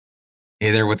Hey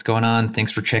there, what's going on?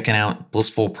 Thanks for checking out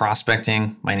Blissful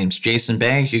Prospecting. My name's Jason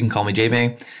Bay. You can call me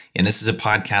J-Bay. And this is a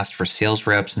podcast for sales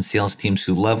reps and sales teams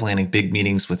who love landing big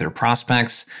meetings with their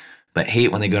prospects, but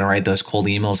hate when they go to write those cold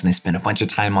emails and they spend a bunch of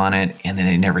time on it and then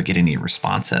they never get any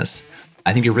responses.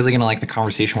 I think you're really going to like the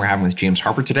conversation we're having with James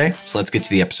Harper today. So let's get to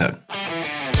the episode.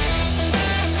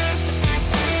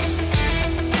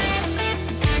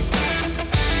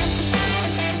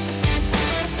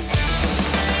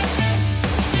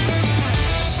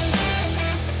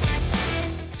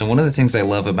 So one of the things I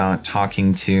love about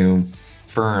talking to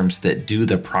firms that do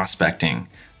the prospecting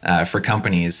for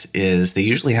companies is they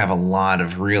usually have a lot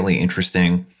of really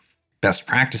interesting best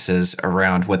practices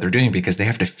around what they're doing because they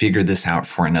have to figure this out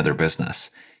for another business.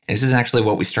 And this is actually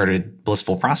what we started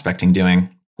Blissful Prospecting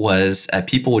doing was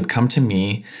people would come to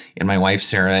me and my wife,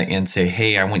 Sarah, and say,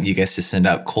 hey, I want you guys to send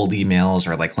out cold emails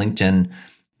or like LinkedIn,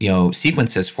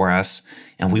 sequences for us.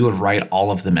 And we would write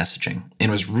all of the messaging. And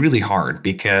it was really hard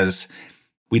because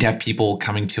we'd have people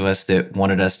coming to us that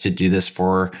wanted us to do this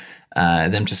for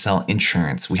them to sell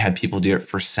insurance. We had people do it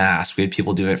for SaaS. We had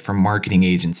people do it for marketing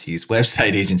agencies,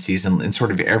 website agencies, and sort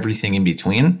of everything in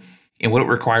between. And what it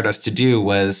required us to do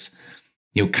was,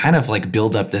 kind of like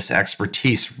build up this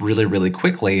expertise really, really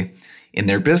quickly in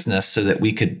their business so that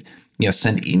we could,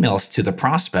 send emails to the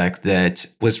prospect that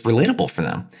was relatable for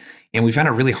them. And we found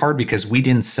it really hard because we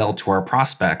didn't sell to our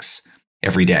prospects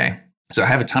every day. So I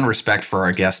have a ton of respect for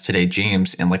our guest today,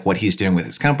 James, and like what he's doing with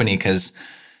his company, because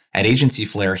at Agency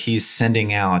Flair, he's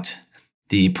sending out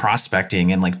the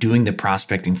prospecting and like doing the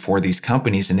prospecting for these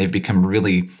companies, and they've become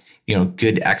really,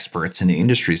 good experts in the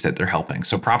industries that they're helping.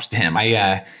 So props to him.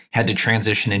 I had to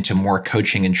transition into more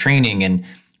coaching and training and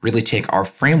really take our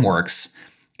frameworks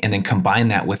and then combine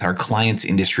that with our clients'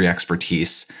 industry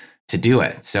expertise to do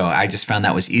it. So I just found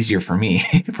that was easier for me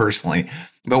personally.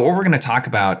 But what we're going to talk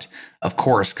about, of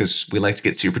course, because we like to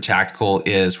get super tactical,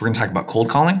 is we're going to talk about cold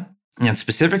calling and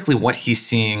specifically what he's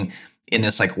seeing in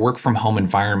this like work from home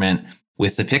environment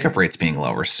with the pickup rates being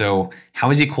lower. So how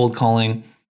is he cold calling?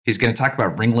 He's going to talk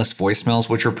about ringless voicemails,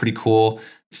 which are pretty cool,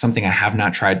 something I have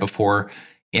not tried before.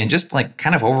 And just like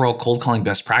kind of overall cold calling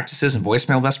best practices and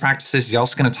voicemail best practices. He's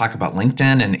also going to talk about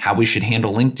LinkedIn and how we should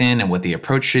handle LinkedIn and what the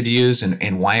approach should use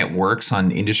and why it works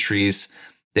on industries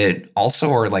that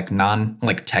also are like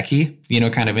like techie,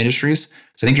 kind of industries.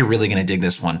 So I think you're really going to dig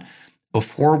this one.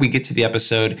 Before we get to the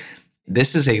episode,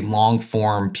 this is a long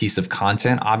form piece of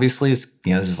content. Obviously, this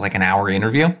is like an hour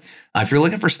interview. If you're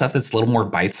looking for stuff that's a little more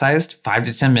bite-sized, 5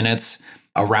 to 10 minutes,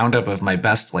 a roundup of my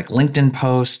best like LinkedIn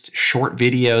posts, short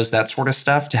videos, that sort of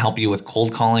stuff to help you with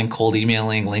cold calling, cold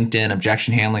emailing, LinkedIn,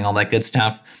 objection handling, all that good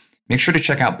stuff. Make sure to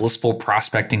check out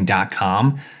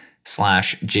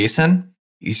blissfulprospecting.com/Jason.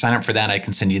 You sign up for that, I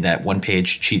can send you that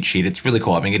one-page cheat sheet. It's really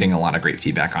cool. I've been getting a lot of great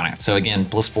feedback on it. So again,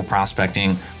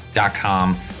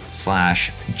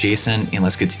 blissfulprospecting.com/Jason, and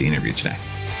let's get to the interview today.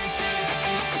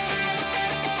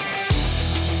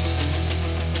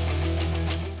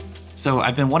 So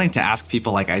I've been wanting to ask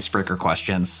people like icebreaker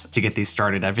questions to get these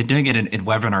started. I've been doing it in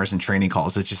webinars and training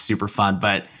calls. It's just super fun.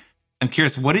 But I'm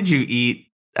curious, what did you eat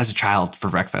as a child for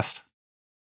breakfast?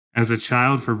 As a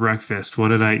child for breakfast, what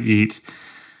did I eat?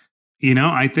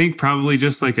 I think probably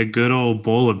just like a good old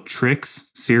bowl of Trix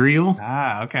cereal.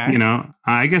 Ah, okay.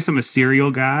 I guess I'm a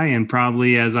cereal guy, and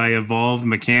probably as I evolved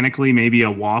mechanically, maybe a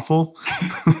waffle.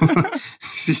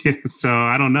 So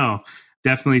I don't know.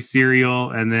 Definitely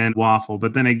cereal and then waffle.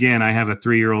 But then again, I have a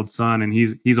 3-year-old son and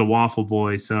he's a waffle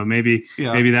boy. So maybe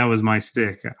that was my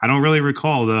stick. I don't really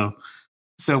recall though.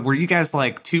 So were you guys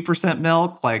like 2%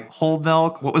 milk, like whole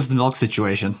milk? What was the milk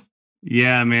situation?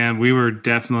 Yeah, man, we were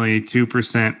definitely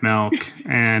 2% milk,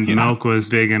 and milk was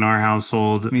big in our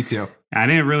household. Me too. I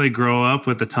didn't really grow up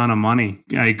with a ton of money.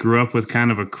 I grew up with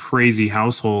kind of a crazy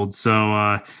household.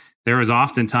 So there was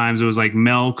oftentimes it was like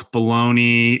milk,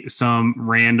 bologna, some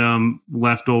random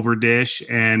leftover dish,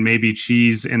 and maybe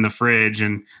cheese in the fridge.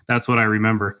 And that's what I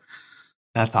remember.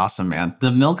 That's awesome, man.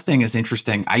 The milk thing is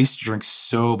interesting. I used to drink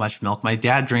so much milk. My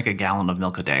dad drank a gallon of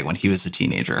milk a day when he was a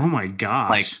teenager. Oh my gosh.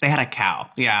 Like they had a cow.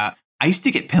 Yeah. I used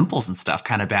to get pimples and stuff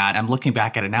kind of bad. I'm looking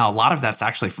back at it now. A lot of that's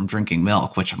actually from drinking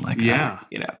milk, which I'm like, yeah.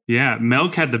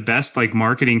 Milk had the best like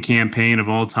marketing campaign of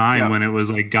all time when it was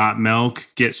like got milk,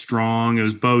 get strong. It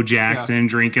was Bo Jackson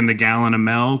drinking the gallon of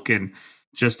milk, and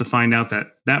just to find out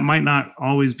that might not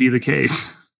always be the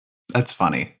case. That's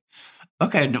funny.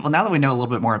 Okay. Well, now that we know a little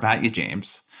bit more about you,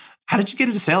 James, how did you get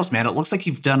into sales, man? It looks like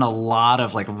you've done a lot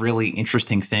of like really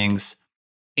interesting things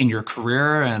in your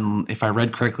career. And if I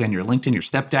read correctly on your LinkedIn, your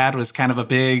stepdad was kind of a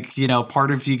big,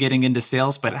 part of you getting into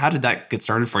sales. But how did that get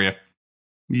started for you?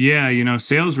 Yeah,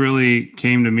 sales really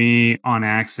came to me on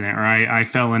accident, or I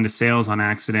fell into sales on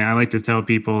accident. I like to tell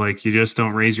people, like, you just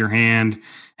don't raise your hand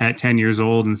at 10 years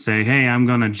old and say, hey, I'm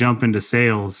going to jump into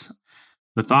sales.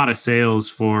 The thought of sales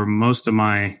for most of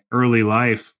my early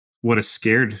life would have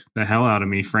scared the hell out of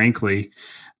me, frankly.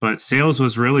 But sales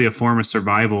was really a form of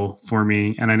survival for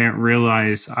me. And I didn't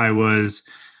realize I was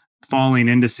falling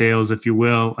into sales, if you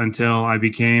will, until I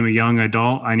became a young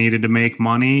adult. I needed to make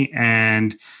money,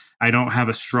 and I don't have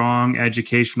a strong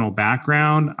educational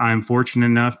background. I'm fortunate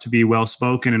enough to be well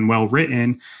spoken and well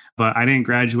written, but I didn't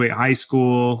graduate high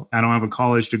school. I don't have a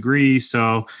college degree.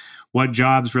 So, what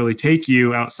jobs really take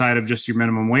you outside of just your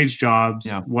minimum wage jobs?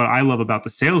 Yeah. What I love about the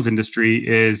sales industry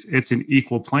is it's an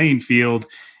equal playing field.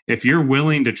 If you're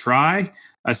willing to try,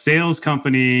 a sales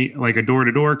company, like a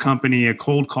door-to-door company, a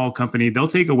cold call company, they'll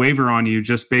take a waiver on you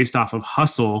just based off of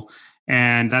hustle.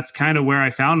 And that's kind of where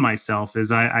I found myself,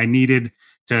 is I needed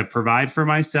to provide for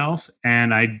myself.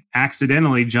 And I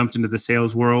accidentally jumped into the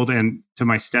sales world. And to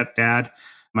my stepdad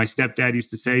used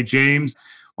to say, James,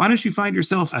 why don't you find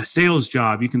yourself a sales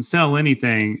job? You can sell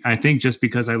anything. I think just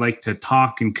because I like to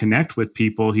talk and connect with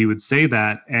people, he would say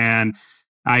that. And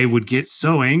I would get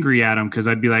so angry at him because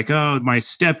I'd be like, oh, my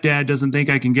stepdad doesn't think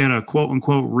I can get a quote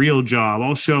unquote real job.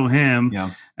 I'll show him. Yeah.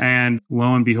 And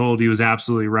lo and behold, he was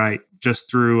absolutely right. Just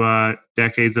through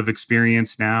decades of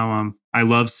experience now, I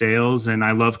love sales and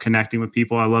I love connecting with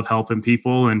people. I love helping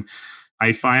people. And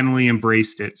I finally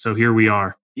embraced it. So here we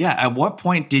are. Yeah. At what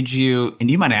point did you, and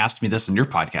you might have asked me this in your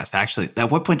podcast, actually, at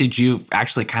what point did you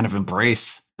actually kind of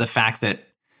embrace the fact that,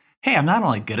 hey, I'm not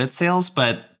only good at sales,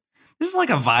 but this is like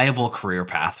a viable career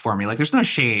path for me. Like there's no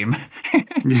shame,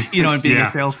 in being a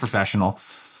sales professional.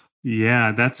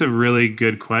 Yeah, that's a really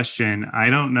good question. I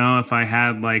don't know if I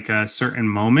had like a certain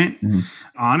moment. Mm-hmm.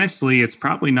 Honestly, it's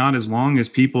probably not as long as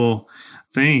people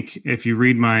think. If you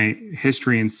read my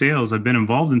history in sales, I've been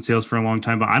involved in sales for a long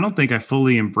time, but I don't think I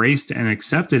fully embraced and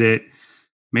accepted it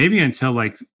maybe until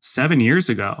like 7 years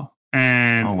ago.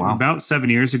 And Oh, wow. about 7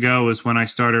 years ago was when I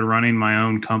started running my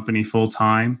own company full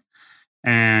time.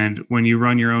 And when you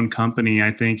run your own company, I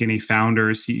think any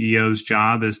founder or CEO's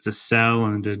job is to sell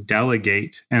and to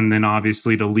delegate, and then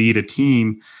obviously to lead a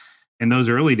team. In those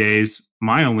early days,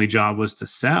 my only job was to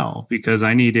sell because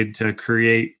I needed to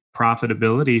create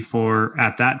profitability for,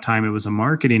 at that time, it was a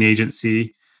marketing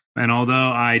agency. And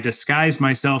although I disguised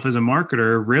myself as a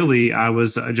marketer, really, I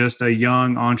was just a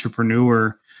young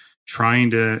entrepreneur trying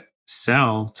to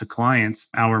sell to clients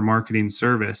our marketing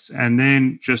service. And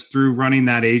then just through running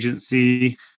that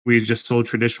agency, we just sold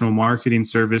traditional marketing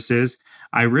services.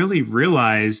 I really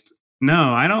realized,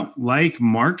 no, I don't like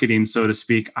marketing, so to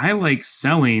speak. I like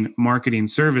selling marketing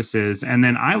services. And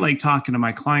then I like talking to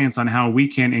my clients on how we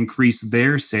can increase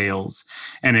their sales.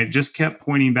 And it just kept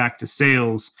pointing back to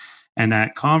sales. And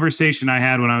that conversation I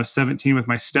had when I was 17 with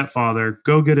my stepfather,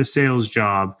 go get a sales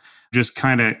job, just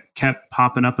kind of kept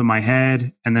popping up in my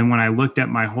head. And then when I looked at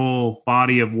my whole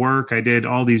body of work, I did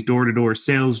all these door-to-door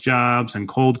sales jobs and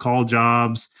cold call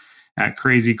jobs at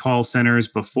crazy call centers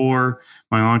before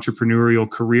my entrepreneurial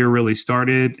career really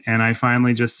started. And I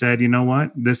finally just said, you know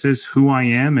what? This is who I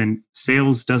am. And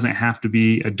sales doesn't have to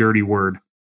be a dirty word.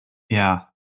 Yeah.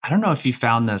 I don't know if you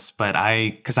found this, but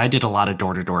because I did a lot of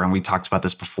door to door, and we talked about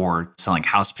this before, selling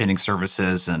house painting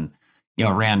services and,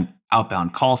 ran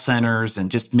outbound call centers and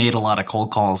just made a lot of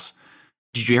cold calls.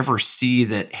 Did you ever see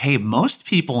that, hey, most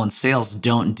people in sales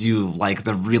don't do like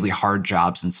the really hard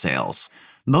jobs in sales?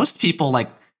 Most people,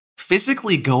 like,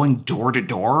 physically going door to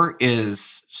door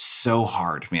is so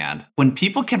hard, man. When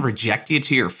people can reject you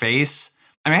to your face,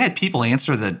 I had people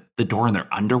answer the door in their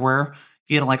underwear.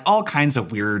 Like all kinds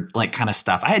of weird, like, kind of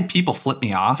stuff. I had people flip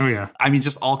me off. Oh, yeah.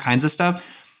 Just all kinds of stuff.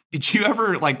 Did you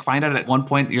ever like find out at one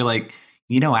point that you're like,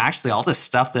 actually all this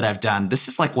stuff that I've done, this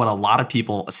is like what a lot of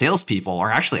people, salespeople,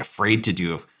 are actually afraid to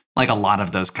do, like a lot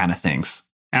of those kind of things.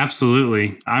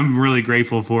 Absolutely. I'm really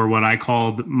grateful for what I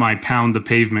called my pound the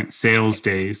pavement sales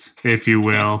days, if you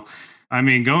will.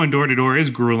 Going door to door is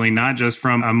grueling, not just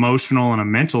from emotional and a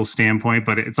mental standpoint,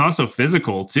 but it's also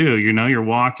physical too. You're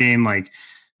walking like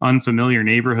unfamiliar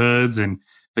neighborhoods and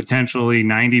potentially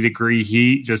 90-degree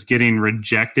heat, just getting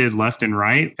rejected left and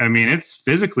right. It's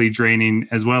physically draining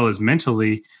as well as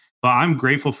mentally, but I'm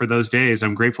grateful for those days.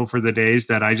 I'm grateful for the days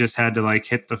that I just had to like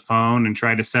hit the phone and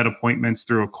try to set appointments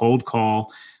through a cold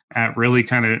call at really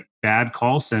kind of bad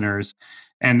call centers.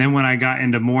 And then when I got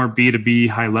into more B2B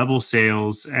high level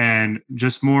sales and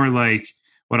just more like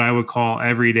what I would call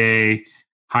everyday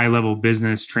high level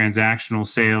business transactional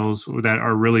sales that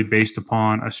are really based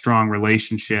upon a strong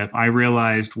relationship, I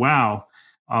realized, wow,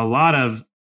 a lot of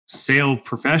sale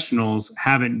professionals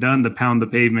haven't done the pound the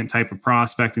pavement type of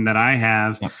prospecting that I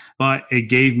have, Yep. but it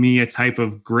gave me a type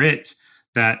of grit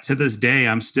that to this day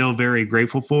I'm still very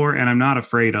grateful for and I'm not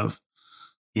afraid of.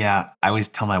 Yeah, I always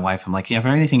tell my wife, I'm like, yeah, if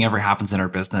anything ever happens in our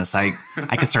business, I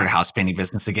could start a house painting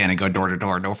business again and go door to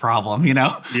door, no problem, you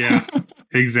know? Yeah,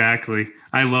 exactly.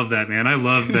 I love that, man. I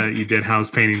love that you did house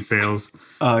painting sales.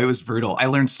 Oh, it was brutal. I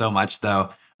learned so much though.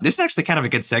 This is actually kind of a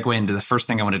good segue into the first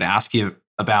thing I wanted to ask you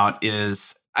about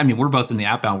is, I mean, we're both in the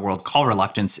outbound world. Call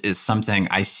reluctance is something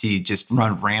I see just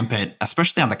run rampant,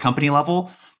 especially on the company level.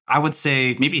 I would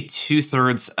say maybe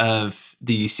 2/3 of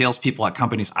the salespeople at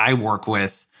companies I work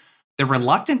with, they're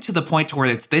reluctant to the point to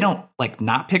where they don't like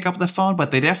not pick up the phone,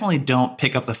 but they definitely don't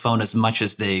pick up the phone as much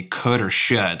as they could or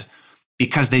should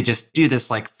because they just do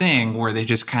this like thing where they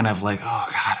just kind of like, oh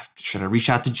God, should I reach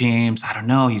out to James? I don't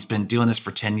know. He's been doing this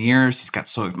for 10 years. He's got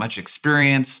so much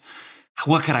experience.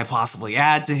 What could I possibly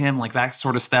add to him? Like that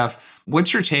sort of stuff.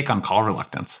 What's your take on call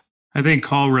reluctance? I think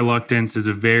call reluctance is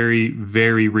a very,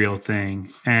 very real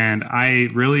thing. And I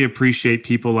really appreciate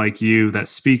people like you that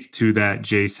speak to that,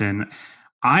 Jason.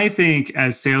 I think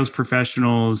as sales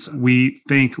professionals, we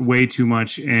think way too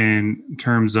much in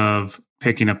terms of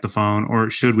picking up the phone or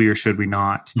should we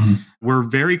not. Mhm. We're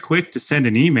very quick to send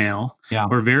an email. Yeah.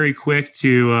 We're very quick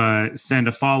to send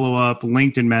a follow-up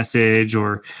LinkedIn message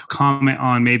or comment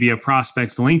on maybe a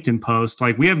prospect's LinkedIn post.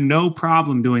 Like we have no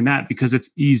problem doing that because it's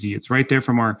easy. It's right there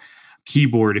from our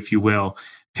keyboard, if you will.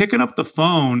 Picking up the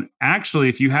phone, actually,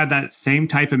 if you had that same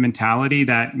type of mentality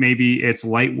that maybe it's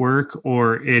light work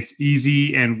or it's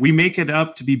easy and we make it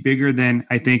up to be bigger than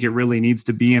I think it really needs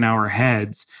to be in our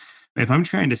heads. If I'm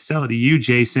trying to sell to you,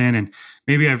 Jason, and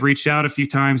maybe I've reached out a few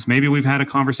times, maybe we've had a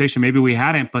conversation, maybe we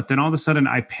hadn't, but then all of a sudden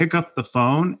I pick up the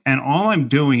phone and all I'm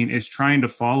doing is trying to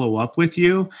follow up with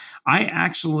you. I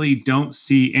actually don't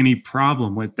see any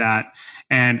problem with that.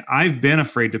 And I've been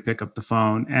afraid to pick up the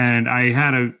phone. And I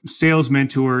had a sales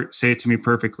mentor say it to me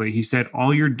perfectly. He said,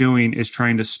 all you're doing is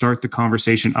trying to start the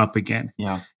conversation up again.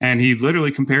 Yeah. And he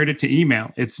literally compared it to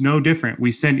email. It's no different.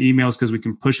 We send emails because we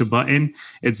can push a button.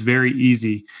 It's very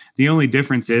easy. The only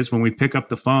difference is when we pick up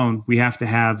the phone, we have to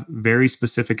have very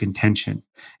specific intention.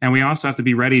 And we also have to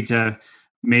be ready to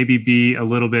maybe be a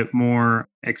little bit more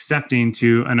accepting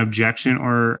to an objection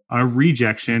or a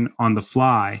rejection on the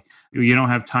fly. You don't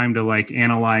have time to like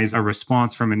analyze a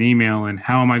response from an email and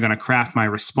how am I going to craft my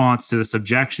response to this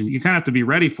objection? You kind of have to be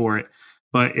ready for it.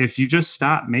 But if you just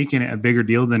stop making it a bigger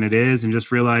deal than it is and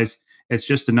just realize it's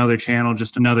just another channel,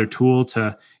 just another tool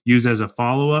to use as a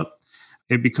follow-up,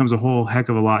 it becomes a whole heck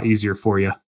of a lot easier for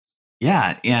you.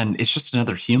 Yeah. And it's just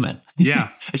another human. Yeah.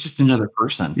 It's just another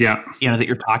person, Yeah. that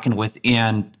you're talking with.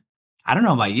 And I don't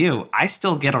know about you, I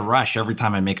still get a rush every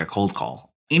time I make a cold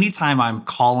call. Anytime I'm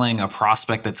calling a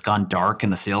prospect that's gone dark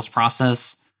in the sales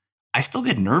process, I still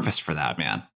get nervous for that,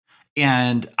 man.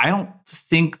 And I don't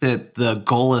think that the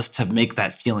goal is to make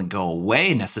that feeling go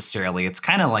away necessarily. It's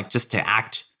kind of like just to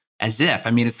act as if. I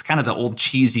mean, it's kind of the old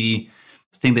cheesy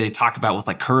thing that they talk about with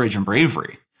like courage and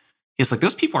bravery. It's like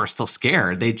those people are still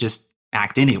scared. They just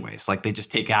act anyways. Like they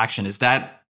just take action. Is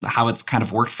that how it's kind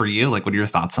of worked for you? Like, what are your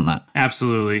thoughts on that?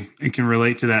 Absolutely. It can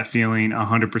relate to that feeling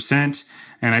 100%.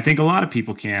 And I think a lot of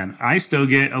people can. I still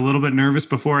get a little bit nervous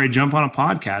before I jump on a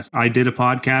podcast. I did a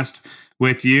podcast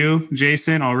with you,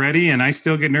 Jason, already, and I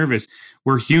still get nervous.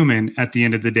 We're human at the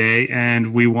end of the day,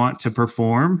 and we want to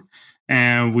perform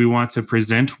and we want to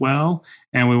present well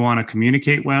and we want to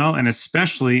communicate well. And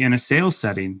especially in a sales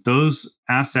setting, those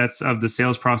assets of the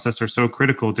sales process are so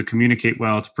critical to communicate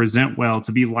well, to present well,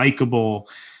 to be likable.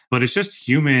 But it's just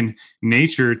human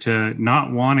nature to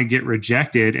not want to get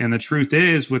rejected. And the truth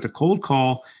is, with a cold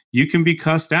call, you can be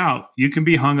cussed out, you can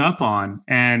be hung up on.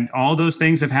 And all those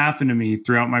things have happened to me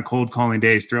throughout my cold calling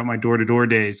days, throughout my door-to-door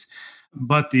days.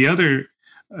 But the other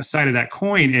side of that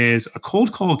coin is a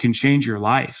cold call can change your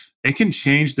life. It can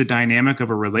change the dynamic of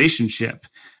a relationship.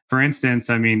 For instance,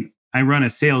 I mean, I run a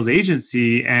sales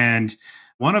agency and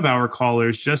one of our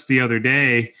callers just the other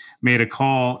day made a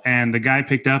call and the guy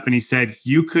picked up and he said,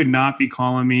 you could not be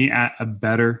calling me at a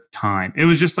better time. It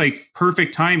was just like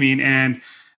perfect timing. And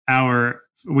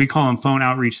we call him phone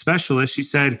outreach specialist. She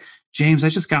said, James, I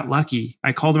just got lucky.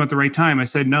 I called him at the right time. I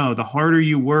said, no, the harder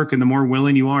you work and the more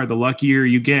willing you are, the luckier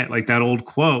you get, like that old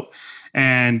quote.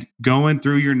 And going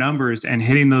through your numbers and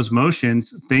hitting those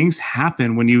motions, things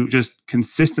happen when you just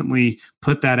consistently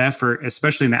put that effort,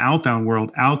 especially in the outbound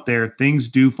world out there, things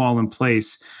do fall in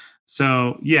place.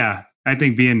 So yeah, I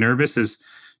think being nervous is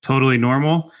totally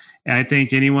normal. And I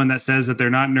think anyone that says that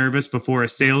they're not nervous before a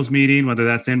sales meeting, whether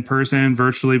that's in person,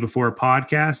 virtually, before a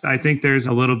podcast, I think there's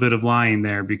a little bit of lying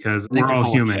there because we're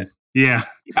all human. Yeah.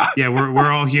 Yeah. Yeah.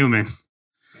 We're all human.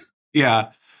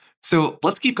 Yeah. So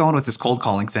let's keep going with this cold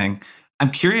calling thing.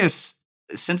 I'm curious,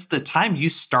 since the time you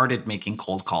started making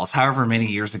cold calls, however many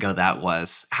years ago that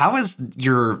was, how has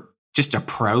your just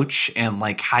approach and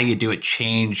like how you do it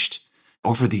changed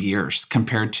over the years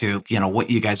compared to, what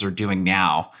you guys are doing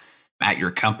now at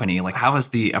your company? Like how has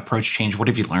the approach changed? What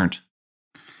have you learned?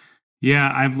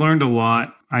 Yeah, I've learned a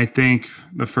lot. I think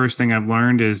the first thing I've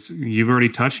learned is you've already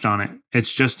touched on it.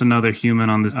 It's just another human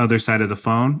on the other side of the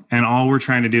phone. And all we're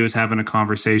trying to do is having a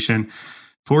conversation.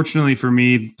 Fortunately for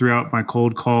me, throughout my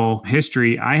cold call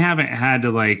history, I haven't had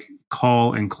to like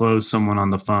call and close someone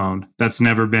on the phone. That's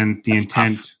never been the That's tough.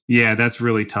 intent. Yeah, that's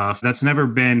really tough. That's never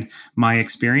been my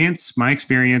experience. My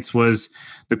experience was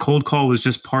the cold call was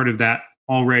just part of that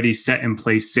already set in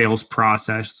place sales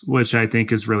process, which I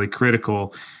think is really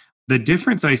critical. The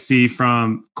difference I see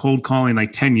from cold calling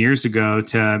like 10 years ago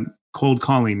to cold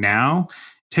calling now,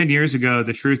 10 years ago,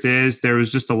 the truth is there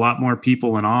was just a lot more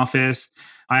people in office.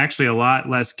 I actually a lot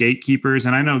less gatekeepers.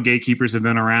 And I know gatekeepers have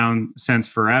been around since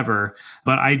forever,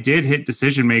 but I did hit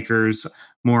decision makers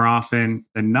more often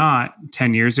than not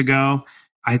 10 years ago.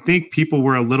 I think people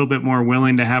were a little bit more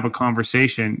willing to have a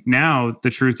conversation. Now, the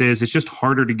truth is, it's just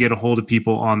harder to get a hold of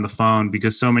people on the phone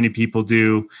because so many people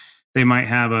do. They might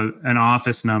have an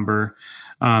office number,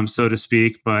 so to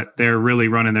speak, but they're really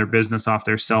running their business off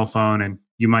their cell phone, and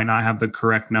you might not have the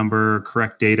correct number or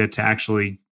correct data to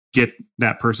actually get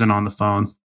that person on the phone.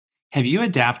 Have you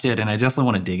adapted? And I definitely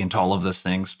want to dig into all of those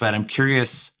things, but I'm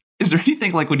curious, is there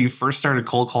anything like when you first started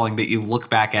cold calling that you look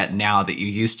back at now that you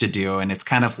used to do? And it's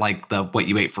kind of like the what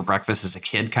you ate for breakfast as a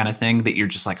kid kind of thing that you're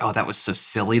just like, oh, that was so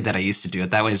silly that I used to do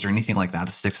it that way. Is there anything like that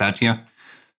that sticks out to you?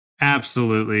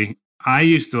 Absolutely. I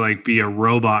used to like be a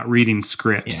robot reading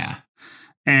scripts. Yeah.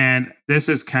 And this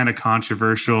is kind of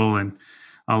controversial, and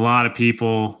a lot of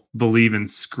people believe in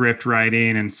script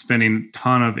writing and spending a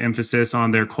ton of emphasis on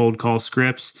their cold call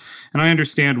scripts. And I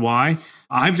understand why.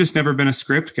 I've just never been a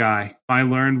script guy. I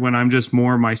learned when I'm just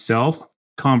more myself,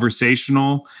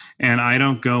 conversational, and I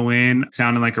don't go in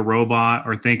sounding like a robot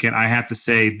or thinking I have to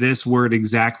say this word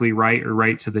exactly right or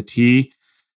right to the T.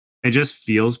 It just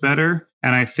feels better.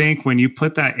 And I think when you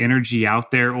put that energy out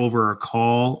there over a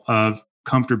call of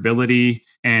comfortability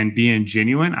and being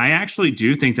genuine, I actually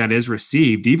do think that is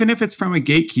received, even if it's from a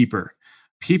gatekeeper.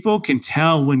 People can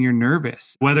tell when you're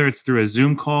nervous, whether it's through a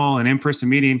Zoom call, an in person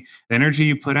meeting, the energy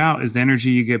you put out is the energy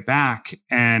you get back.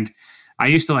 And I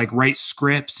used to like write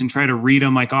scripts and try to read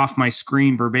them like off my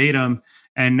screen verbatim.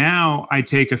 And now I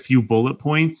take a few bullet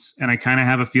points and I kind of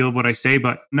have a feel of what I say,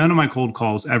 but none of my cold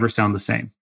calls ever sound the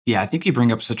same. Yeah, I think you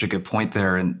bring up such a good point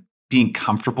there and being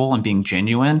comfortable and being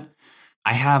genuine.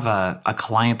 I have a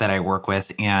client that I work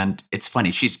with, and it's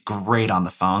funny. She's great on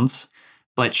the phones,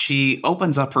 but she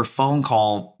opens up her phone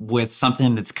call with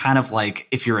something that's kind of like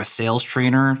if you're a sales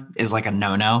trainer is like a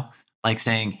no-no, like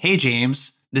saying, "Hey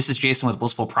James, this is Jason with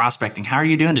Blissful Prospecting. How are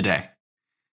you doing today?"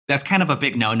 That's kind of a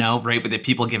big no-no, right? But that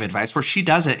people give advice where she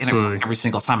does it and it works Absolutely. every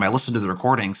single time. I listen to the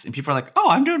recordings and people are like, "Oh,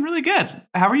 I'm doing really good.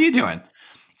 How are you doing?"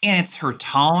 And it's her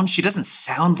tone. She doesn't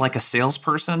sound like a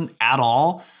salesperson at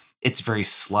all. It's very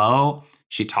slow.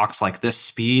 She talks like this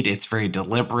speed. It's very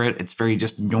deliberate. It's very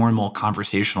just normal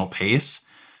conversational pace.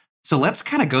 So let's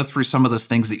kind of go through some of those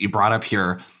things that you brought up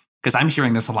here, because I'm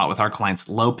hearing this a lot with our clients,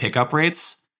 low pickup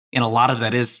rates. And a lot of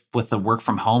that is with the work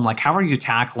from home. Like, how are you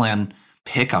tackling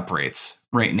pickup rates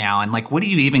right now? And like, what do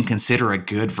you even consider a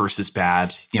good versus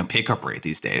bad, pickup rate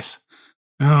these days?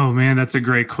 Oh man, that's a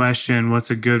great question.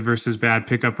 What's a good versus bad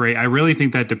pickup rate? I really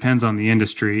think that depends on the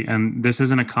industry. And this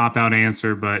isn't a cop out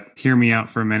answer, but hear me out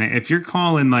for a minute. If you're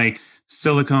calling like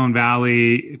Silicon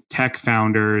Valley tech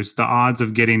founders, the odds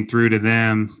of getting through to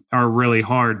them are really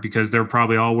hard because they're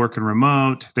probably all working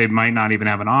remote. They might not even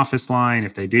have an office line.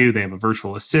 If they do, they have a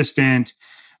virtual assistant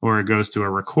or it goes to a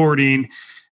recording.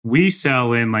 We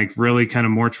sell in like really kind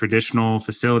of more traditional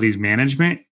facilities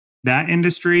management, that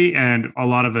industry, and a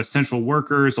lot of essential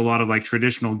workers, a lot of like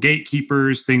traditional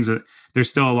gatekeepers, things that there's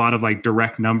still a lot of like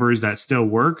direct numbers that still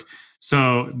work.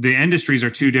 So the industries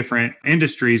are two different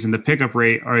industries, and the pickup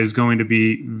rate is going to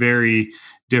be very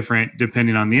different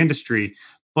depending on the industry.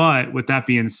 But with that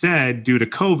being said, due to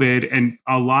COVID and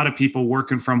a lot of people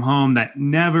working from home that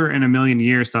never in a million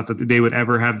years thought that they would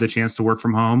ever have the chance to work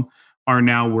from home are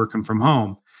now working from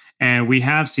home. And we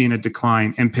have seen a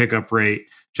decline in pickup rate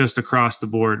just across the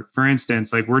board. For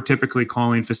instance, like we're typically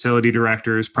calling facility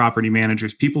directors, property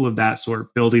managers, people of that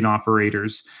sort, building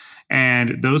operators.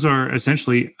 And those are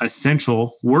essentially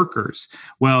essential workers.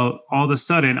 Well, all of a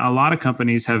sudden, a lot of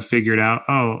companies have figured out,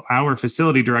 oh, our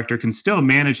facility director can still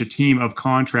manage a team of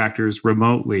contractors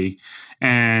remotely.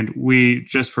 And we,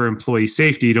 just for employee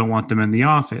safety, don't want them in the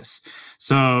office.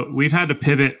 So we've had to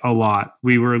pivot a lot.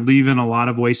 We were leaving a lot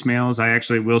of voicemails. I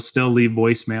actually will still leave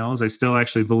voicemails. I still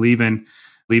actually believe in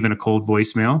leaving a cold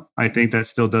voicemail. I think that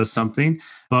still does something.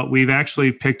 But we've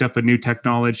actually picked up a new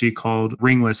technology called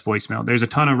ringless voicemail. There's a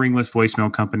ton of ringless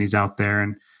voicemail companies out there,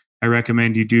 and I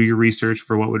recommend you do your research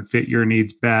for what would fit your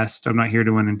needs best. I'm not here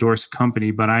to endorse a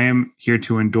company, but I am here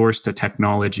to endorse the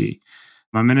technology.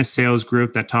 I'm in a sales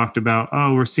group that talked about,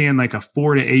 oh, we're seeing like a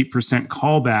 4 to 8%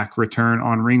 callback return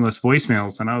on ringless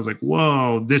voicemails. And I was like,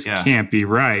 whoa, this can't be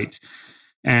right.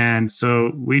 And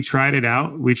so we tried it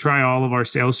out. We try all of our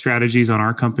sales strategies on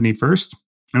our company first.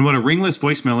 And what a ringless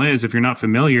voicemail is, if you're not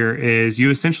familiar, is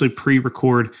you essentially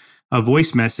pre-record a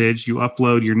voice message, you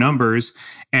upload your numbers,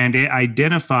 and it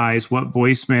identifies what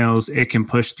voicemails it can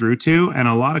push through to. And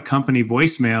a lot of company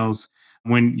voicemails,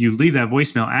 when you leave that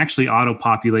voicemail, actually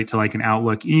auto-populate to like an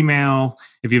Outlook email.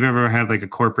 If you've ever had like a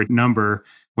corporate number,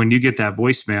 when you get that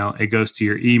voicemail, it goes to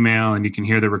your email and you can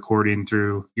hear the recording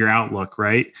through your Outlook,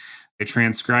 right? It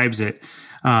transcribes it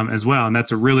as well. And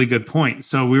that's a really good point.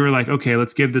 So we were like, okay,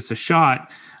 let's give this a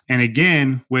shot. And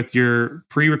again, with your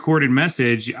pre-recorded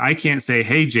message, I can't say,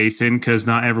 hey, Jason, because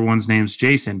not everyone's name's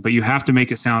Jason, but you have to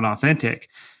make it sound authentic.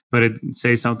 But it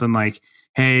say something like,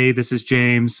 hey, this is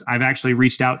James. I've actually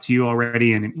reached out to you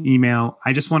already in an email.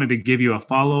 I just wanted to give you a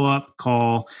follow-up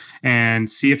call and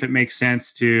see if it makes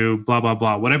sense to blah, blah,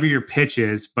 blah, whatever your pitch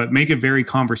is, but make it very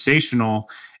conversational.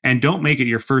 And don't make it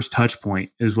your first touch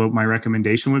point is what my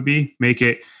recommendation would be. Make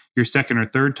it your second or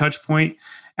third touch point,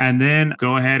 and then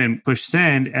go ahead and push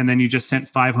send. And then you just sent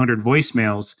 500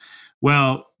 voicemails.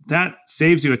 Well, that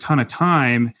saves you a ton of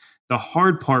time. The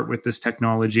hard part with this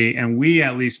technology, and we,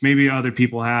 at least maybe other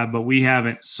people have, but we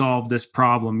haven't solved this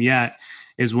problem yet,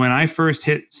 is when I first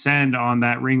hit send on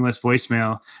that ringless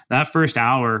voicemail, that first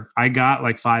hour, I got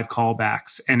like 5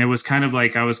 callbacks. And it was kind of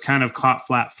like I was kind of caught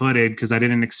flat-footed because I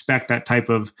didn't expect that type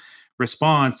of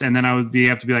response. And then I would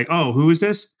have to be like, oh, who is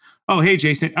this? Oh, hey,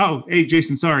 Jason. Oh, hey,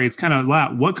 Jason, sorry. It's kind of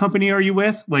loud. What company are you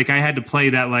with? Like I had to play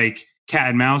that like cat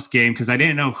and mouse game because I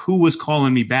didn't know who was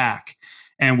calling me back.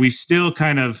 And we still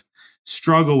kind of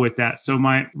struggle with that. So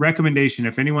my recommendation,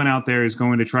 if anyone out there is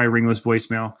going to try ringless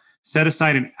voicemail, set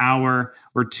aside an hour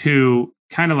or two,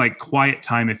 kind of like quiet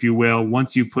time, if you will,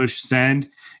 once you push send,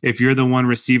 if you're the one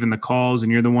receiving the calls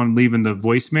and you're the one leaving the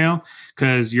voicemail,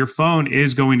 because your phone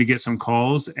is going to get some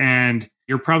calls and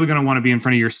you're probably going to want to be in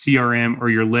front of your CRM or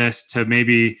your list to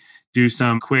maybe do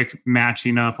some quick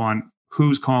matching up on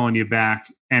who's calling you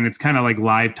back. And it's kind of like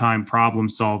live time problem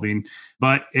solving,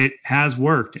 but it has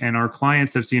worked and our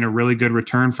clients have seen a really good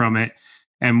return from it.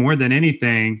 And more than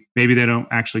anything, maybe they don't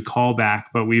actually call back,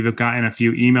 but we've gotten a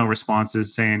few email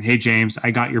responses saying, hey, James,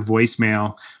 I got your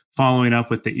voicemail, following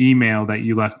up with the email that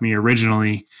you left me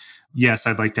originally. Yes,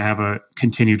 I'd like to have a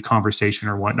continued conversation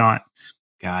or whatnot.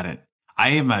 Got it. I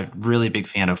am a really big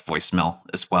fan of voicemail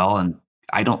as well. And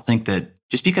I don't think that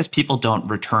just because people don't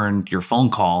return your phone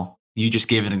call, you just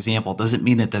gave an example, doesn't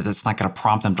mean that that's not going to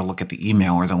prompt them to look at the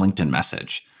email or the LinkedIn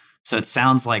message. So it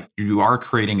sounds like you are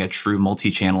creating a true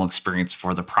multi-channel experience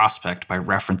for the prospect by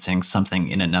referencing something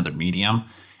in another medium.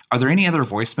 Are there any other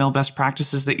voicemail best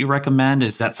practices that you recommend?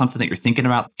 Is that something that you're thinking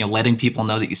about, letting people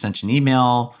know that you sent an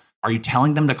email? Are you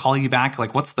telling them to call you back?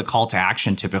 Like, what's the call to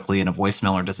action typically in a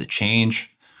voicemail, or does it change?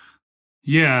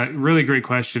 Yeah, really great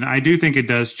question. I do think it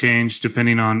does change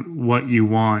depending on what you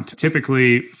want.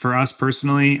 Typically, for us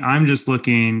personally, I'm just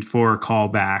looking for a call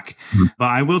back. But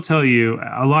I will tell you,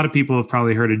 a lot of people have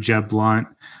probably heard of Jeb Blunt.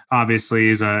 Obviously,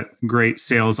 he's a great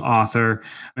sales author.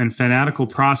 And Fanatical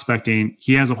Prospecting,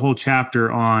 he has a whole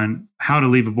chapter on how to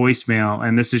leave a voicemail.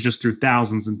 And this is just through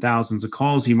thousands and thousands of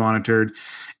calls he monitored.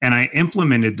 And I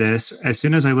implemented this as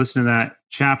soon as I listened to that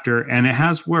chapter, and it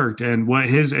has worked. And what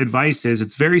his advice is,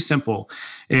 it's very simple,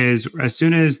 is as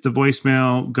soon as the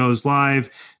voicemail goes live,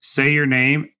 say your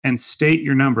name and state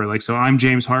your number. Like, so I'm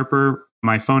James Harper.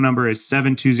 My phone number is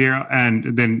 720,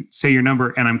 and then say your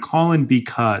number. And I'm calling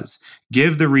because,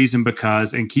 give the reason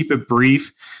because, and keep it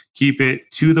brief, keep it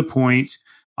to the point.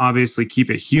 Obviously, keep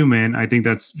it human. I think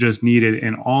that's just needed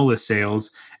in all the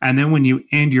sales. And then when you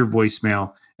end your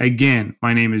voicemail, again,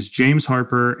 my name is James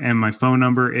Harper and my phone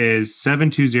number is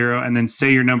 720, and then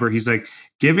say your number. He's like,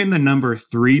 giving the number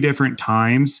 3 different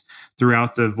times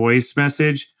throughout the voice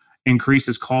message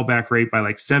increases callback rate by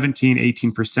like 17,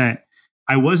 18%.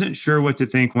 I wasn't sure what to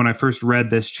think when I first read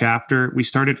this chapter. We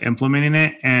started implementing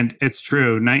it, and it's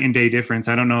true, night and day difference.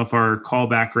 I don't know if our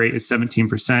callback rate is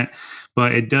 17%,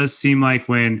 but it does seem like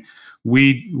when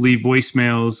we leave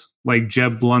voicemails like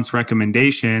Jeb Blunt's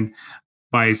recommendation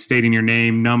by stating your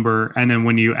name, number, and then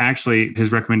when you actually,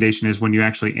 his recommendation is when you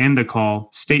actually end the call,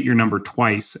 state your number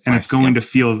twice, and it's going to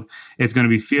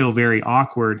feel very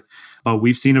awkward.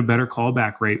 We've seen a better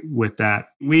callback rate with that.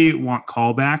 We want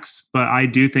callbacks, but I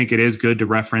do think it is good to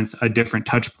reference a different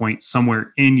touch point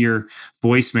somewhere in your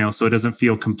voicemail so it doesn't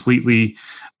feel completely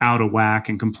out of whack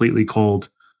and completely cold.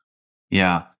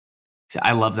 Yeah,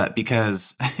 I love that,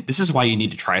 because this is why you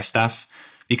need to try stuff,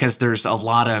 because there's a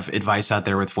lot of advice out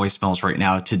there with voicemails right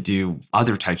now to do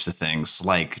other types of things,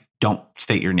 like don't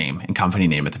state your name and company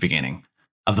name at the beginning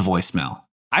of the voicemail.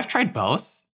 I've tried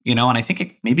both. And I think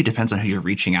it maybe depends on who you're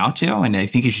reaching out to. And I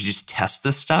think you should just test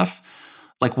this stuff.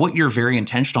 Like what you're very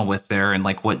intentional with there, and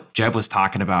like what Jeb was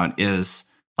talking about, is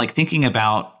like thinking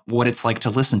about what it's like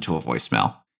to listen to a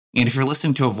voicemail. And if you're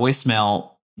listening to a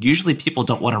voicemail, usually people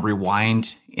don't want to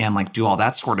rewind and like do all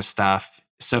that sort of stuff.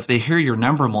 So if they hear your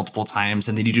number multiple times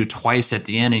and then you do twice at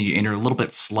the end, and you're a little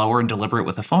bit slower and deliberate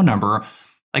with a phone number,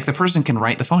 like the person can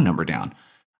write the phone number down.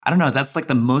 I don't know. That's like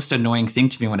the most annoying thing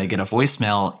to me when I get a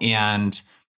voicemail and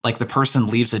like the person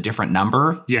leaves a different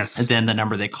number than the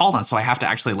number they called on. So I have to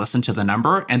actually listen to the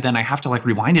number, and then I have to like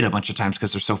rewind it a bunch of times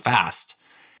because they're so fast.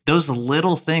 Those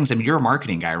little things. I mean, you're a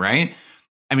marketing guy, right?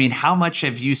 I mean, how much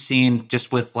have you seen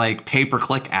just with like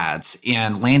pay-per-click ads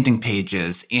and landing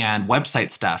pages and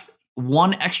website stuff?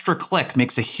 One extra click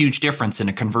makes a huge difference in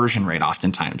a conversion rate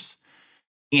oftentimes.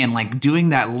 And like doing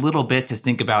that little bit to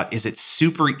think about, is it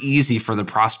super easy for the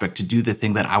prospect to do the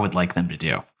thing that I would like them to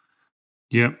do?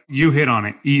 Yep, you hit on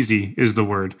it. Easy is the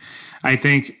word. I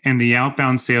think in the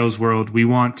outbound sales world, we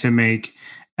want to make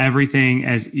everything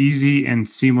as easy and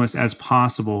seamless as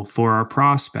possible for our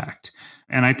prospect.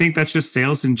 And I think that's just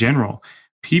sales in general.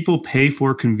 People pay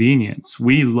for convenience.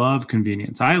 We love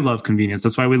convenience. I love convenience.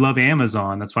 That's why we love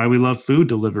Amazon. That's why we love food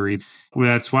delivery.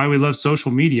 That's why we love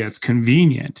social media. It's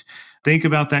convenient. Think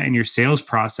about that in your sales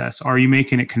process. Are you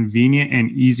making it convenient and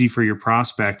easy for your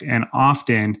prospect? And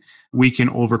often we can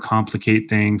overcomplicate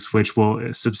things, which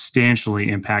will substantially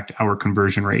impact our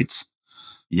conversion rates.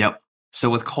 Yep.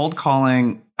 So with cold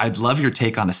calling, I'd love your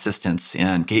take on assistants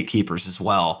and gatekeepers as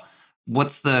well.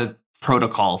 What's the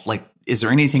protocol? Like, is there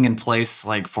anything in place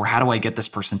like for how do I get this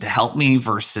person to help me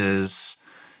versus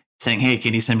saying, hey,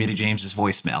 can you send me to James's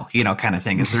voicemail, kind of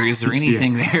thing? Is there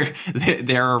anything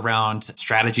there around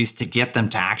strategies to get them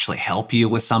to actually help you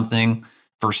with something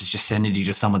versus just sending you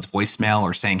to someone's voicemail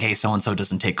or saying, hey, so-and-so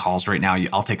doesn't take calls right now,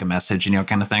 I'll take a message,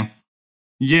 kind of thing?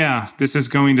 Yeah, this is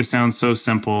going to sound so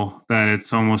simple that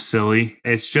it's almost silly.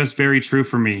 It's just very true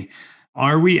for me.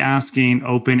 Are we asking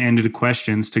open-ended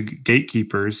questions to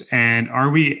gatekeepers, and are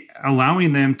we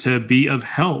allowing them to be of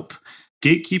help?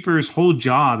 Gatekeepers' whole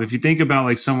job, if you think about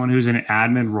like someone who's in an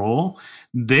admin role,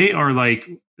 they are like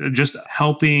just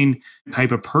helping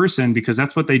type of person because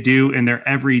that's what they do in their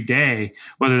everyday,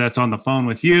 whether that's on the phone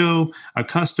with you, a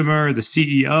customer, the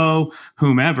CEO,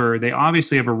 whomever. They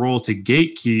obviously have a role to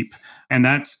gatekeep, and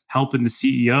that's helping the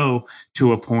CEO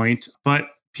to a point. But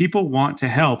people want to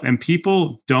help, and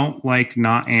people don't like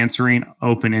not answering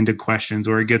open-ended questions,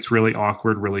 or it gets really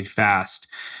awkward really fast.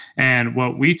 And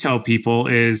what we tell people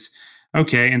is,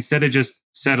 okay, instead of just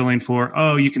settling for,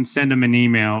 oh, you can send him an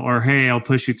email, or hey, I'll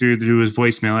push you through to his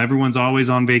voicemail. Everyone's always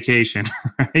on vacation,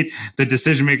 right? The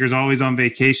decision maker is always on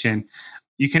vacation.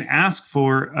 You can ask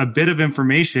for a bit of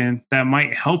information that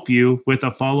might help you with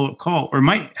a follow-up call, or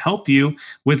might help you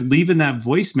with leaving that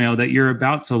voicemail that you're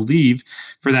about to leave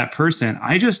for that person.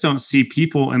 I just don't see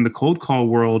people in the cold call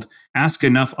world ask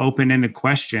enough open-ended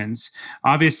questions.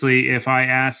 Obviously, if I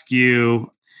ask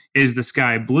you, is the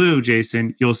sky blue,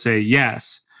 Jason? You'll say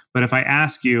yes. But if I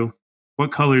ask you,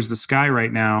 what color is the sky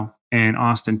right now in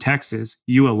Austin, Texas?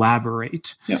 You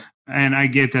elaborate. Yep. And I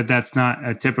get that that's not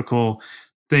a typical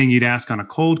thing you'd ask on a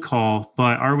cold call,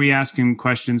 but are we asking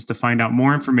questions to find out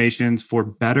more information for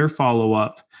better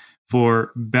follow-up,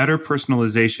 for better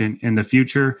personalization in the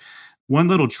future? One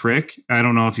little trick, I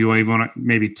don't know if you even want to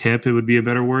maybe tip, it would be a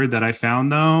better word, that I found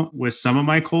though, with some of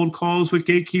my cold calls with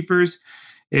gatekeepers,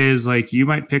 is like you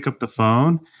might pick up the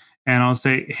phone and I'll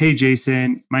say, hey,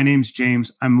 Jason, my name's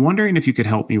James. I'm wondering if you could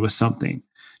help me with something.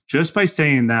 Just by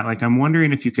saying that, like, I'm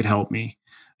wondering if you could help me,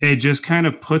 it just kind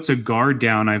of puts a guard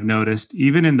down, I've noticed,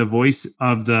 even in the voice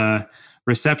of the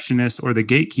receptionist or the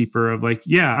gatekeeper of like,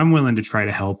 yeah, I'm willing to try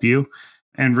to help you.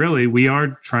 And really, we are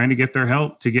trying to get their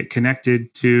help to get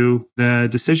connected to the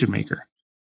decision maker.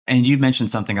 And you mentioned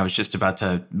something I was just about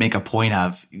to make a point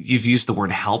of. You've used the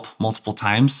word help multiple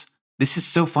times. This is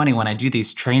so funny when I do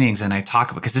these trainings and I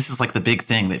talk about, because this is like the big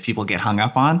thing that people get hung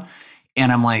up on.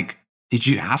 And I'm like, did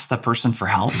you ask the person for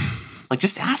help? Like,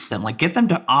 just ask them, like, get them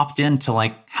to opt in to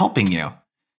like helping you.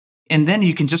 And then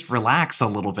you can just relax a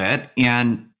little bit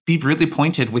and be really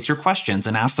pointed with your questions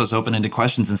and ask those open-ended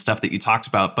questions and stuff that you talked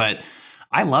about. But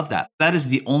I love that. That is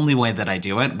the only way that I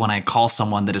do it, when I call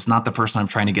someone that is not the person I'm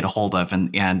trying to get a hold of,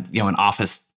 and an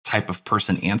office type of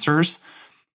person answers.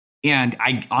 And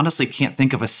I honestly can't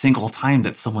think of a single time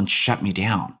that someone shut me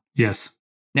down. Yes.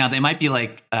 Now they might be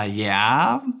like,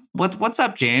 yeah, what's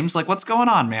up, James? Like, what's going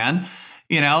on, man?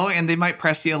 And they might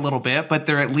press you a little bit, but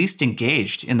they're at least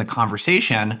engaged in the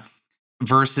conversation,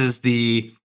 versus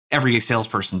the every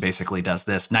salesperson basically does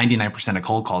this. 99% of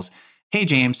cold calls. Hey,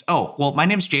 James. Oh, well, my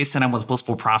name's Jason. I'm with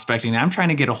Blissful Prospecting. I'm trying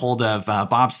to get a hold of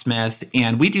Bob Smith,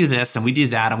 and we do this and we do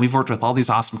that. And we've worked with all these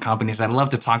awesome companies. I'd love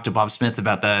to talk to Bob Smith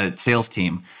about the sales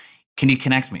team. Can you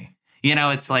connect me?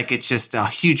 It's like, it's just a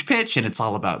huge pitch and it's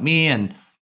all about me. And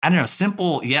I don't know,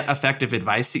 simple yet effective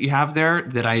advice that you have there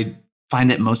that I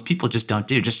find that most people just don't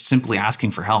do, just simply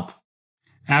asking for help.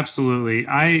 Absolutely.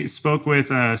 I spoke with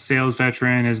a sales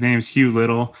veteran. His name's Hugh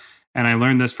Little, and I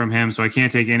learned this from him, so I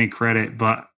can't take any credit,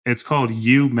 but it's called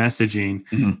you messaging.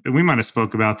 Mm-hmm. We might have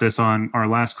spoke about this on our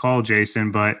last call,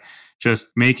 Jason, but just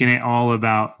making it all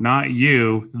about not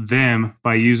you, them,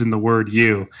 by using the word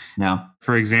you. Yeah.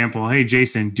 For example, hey,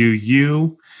 Jason, do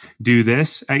you do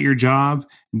this at your job?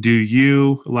 Do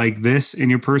you like this in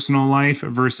your personal life?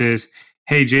 Versus,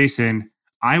 hey, Jason,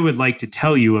 I would like to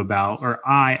tell you about, or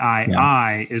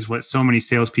I is what so many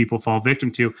salespeople fall victim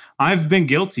to. I've been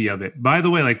guilty of it. By the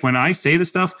way, like when I say the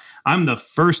stuff, I'm the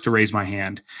first to raise my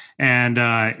hand. And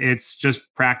it's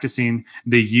just practicing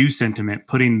the you sentiment,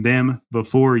 putting them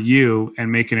before you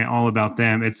and making it all about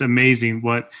them. It's amazing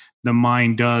what the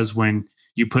mind does when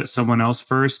you put someone else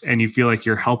first and you feel like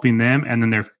you're helping them, and then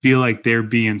they feel like they're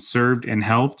being served and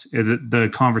helped.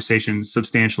 The conversation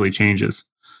substantially changes.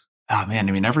 Oh man,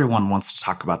 I mean, everyone wants to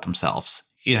talk about themselves,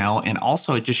 and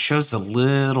also it just shows a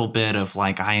little bit of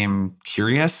like, I am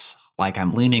curious, like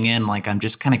I'm leaning in, like I'm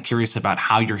just kind of curious about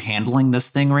how you're handling this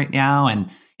thing right now. And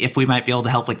if we might be able to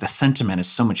help, like the sentiment is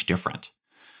so much different.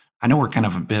 I know we're kind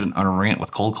of a bit on a rant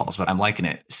with cold calls, but I'm liking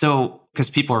it. So, because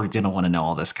people are going to want to know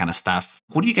all this kind of stuff,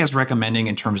 what are you guys recommending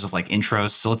in terms of like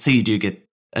intros? So let's say you do get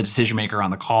a decision maker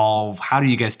on the call. How do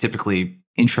you guys typically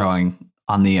introing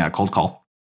on the cold call?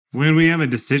 When we have a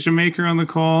decision maker on the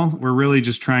call, we're really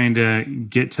just trying to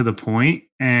get to the point.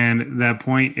 And that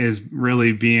point is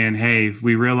really being, hey,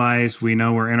 we realize, we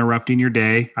know we're interrupting your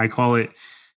day. I call it,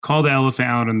 call the elephant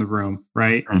out in the room,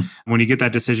 right? Mm-hmm. When you get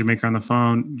that decision maker on the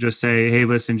phone, just say, hey,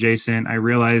 listen, Jason, I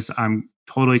realize I'm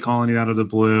totally calling you out of the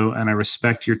blue and I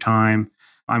respect your time.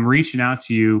 I'm reaching out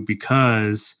to you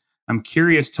because I'm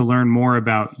curious to learn more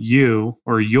about you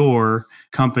or your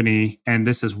company. And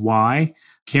this is why.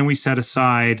 Can we set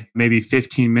aside maybe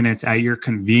 15 minutes at your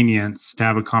convenience to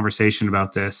have a conversation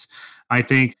about this? I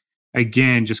think,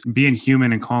 again, just being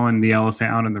human and calling the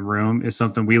elephant out in the room is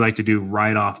something we like to do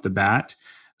right off the bat.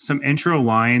 Some intro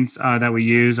lines that we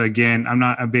use, again, I'm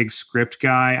not a big script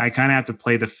guy. I kind of have to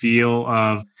play the feel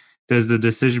of, does the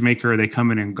decision maker, are they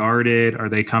coming in guarded? Are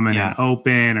they coming in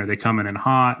open? Are they coming in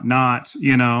hot? Not,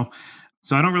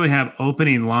 So I don't really have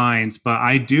opening lines, but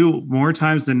I do more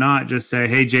times than not just say,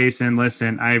 hey, Jason,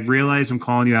 listen, I realize I'm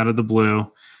calling you out of the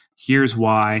blue. Here's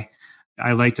why.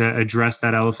 I like to address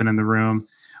that elephant in the room.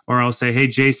 Or I'll say, hey,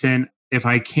 Jason, if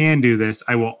I can do this,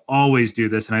 I will always do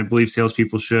this. And I believe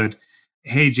salespeople should.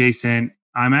 Hey, Jason,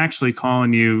 I'm actually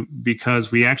calling you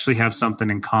because we actually have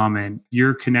something in common.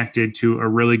 You're connected to a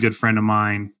really good friend of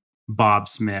mine, Bob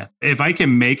Smith. If I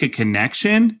can make a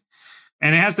connection,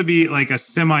 and it has to be like a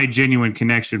semi-genuine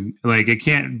connection. Like it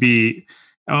can't be,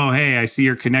 oh, hey, I see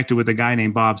you're connected with a guy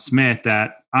named Bob Smith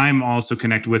that I'm also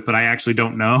connected with, but I actually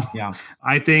don't know. Yeah.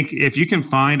 I think if you can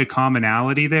find a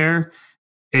commonality there,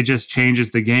 it just changes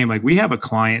the game. Like we have a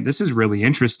client, this is really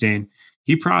interesting.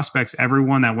 He prospects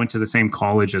everyone that went to the same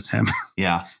college as him.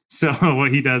 Yeah. So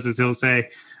what he does is he'll say,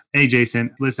 hey,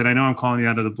 Jason, listen, I know I'm calling you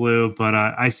out of the blue, but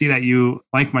I see that you,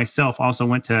 like myself, also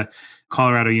went to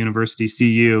Colorado University,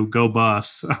 CU, go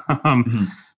Buffs.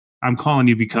 I'm calling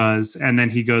you because, and then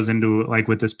he goes into like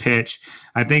with this pitch.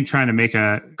 I think trying to make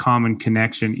a common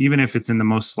connection, even if it's in the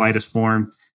most slightest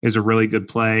form, is a really good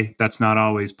play. That's not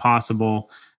always possible.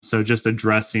 So just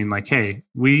addressing like, hey,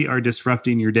 we are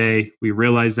disrupting your day. We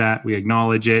realize that, we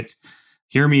acknowledge it.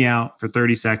 Hear me out for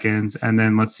 30 seconds. And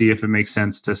then let's see if it makes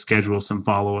sense to schedule some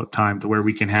follow-up time to where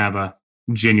we can have a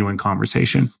genuine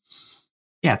conversation.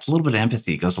 Yeah, it's a little bit of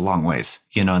empathy goes a long ways,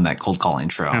 in that cold call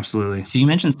intro. Absolutely. So you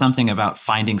mentioned something about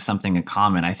finding something in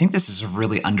common. I think this is a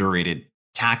really underrated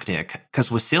tactic because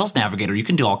with Sales Navigator, you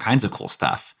can do all kinds of cool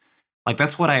stuff. Like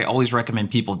that's what I always recommend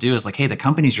people do is like, hey, the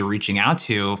companies you're reaching out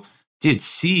to, dude,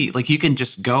 see, like you can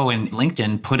just go in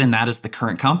LinkedIn, put in that as the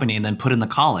current company, and then put in the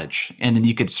college, and then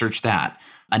you could search that.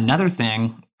 Another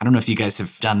thing, I don't know if you guys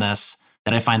have done this,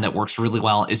 that I find that works really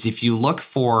well is if you look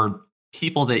for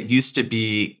people that used to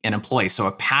be an employee, so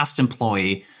a past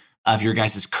employee of your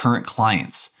guys' current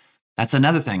clients. That's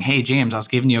another thing. Hey, James, I was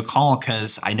giving you a call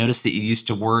because I noticed that you used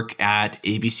to work at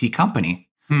ABC Company,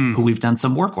 who we've done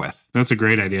some work with. That's a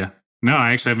great idea. No,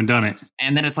 I actually haven't done it.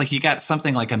 And then it's like you got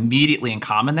something like immediately in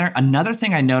common there. Another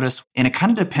thing I noticed, and it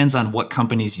kind of depends on what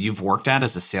companies you've worked at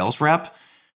as a sales rep,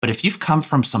 but if you've come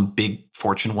from some big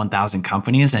Fortune 1000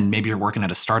 companies and maybe you're working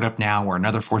at a startup now or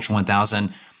another Fortune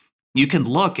 1000, you can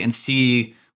look and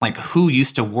see like who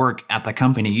used to work at the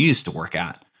company you used to work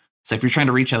at. So if you're trying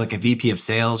to reach out like a VP of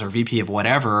sales or VP of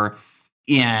whatever,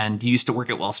 and you used to work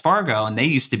at Wells Fargo and they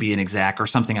used to be an exec or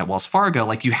something at Wells Fargo,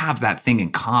 like you have that thing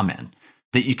in common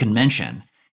that you can mention.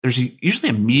 There's usually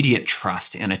immediate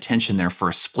trust and attention there for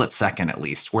a split second at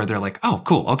least, where they're like, oh,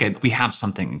 cool. Okay, we have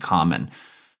something in common.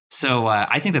 So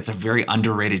I think that's a very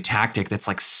underrated tactic that's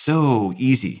like so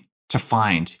easy to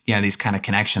find, these kind of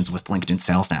connections with LinkedIn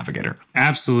Sales Navigator.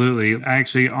 Absolutely.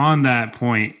 Actually, on that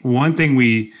point, one thing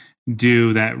we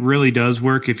do that really does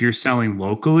work if you're selling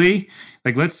locally,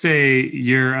 like let's say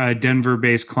you're a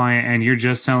Denver-based client and you're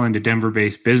just selling to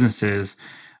Denver-based businesses.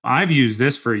 I've used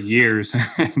this for years.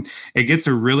 It gets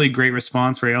a really great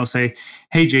response where I'll say,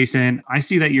 hey, Jason, I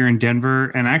see that you're in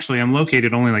Denver and actually I'm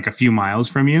located only like a few miles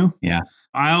from you. Yeah.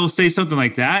 I'll say something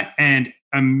like that. And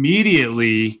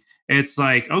immediately it's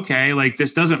like, okay, like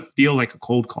this doesn't feel like a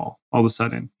cold call all of a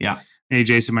sudden. Yeah. Hey,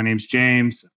 Jason, my name's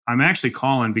James. I'm actually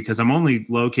calling because I'm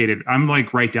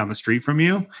like right down the street from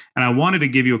you. And I wanted to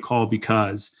give you a call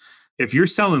because if you're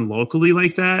selling locally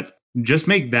like that, just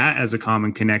make that as a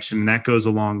common connection. And that goes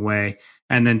a long way.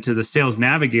 And then to the Sales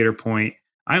Navigator point,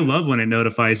 I love when it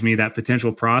notifies me that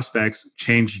potential prospects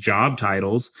change job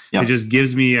titles. Yep. It just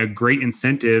gives me a great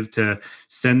incentive to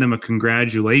send them a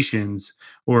congratulations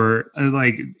or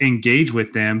like engage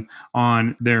with them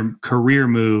on their career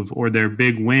move or their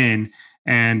big win.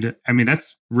 And I mean,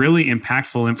 that's really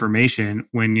impactful information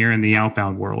when you're in the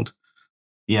outbound world.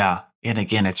 Yeah. And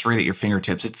again, it's right at your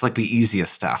fingertips. It's like the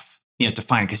easiest stuff to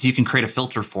find because you can create a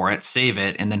filter for it, save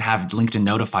it, and then have LinkedIn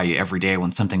notify you every day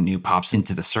when something new pops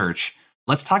into the search.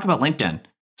 Let's talk about LinkedIn.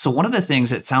 So one of the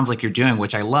things it sounds like you're doing,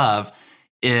 which I love,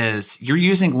 is you're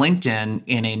using LinkedIn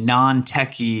in a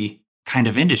non-techie kind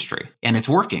of industry, and it's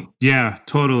working. Yeah,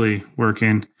 totally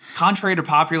working. Contrary to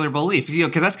popular belief,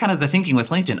 because that's kind of the thinking with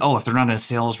LinkedIn. Oh, if they're not in a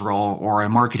sales role or a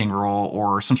marketing role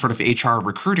or some sort of HR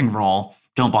recruiting role,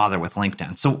 don't bother with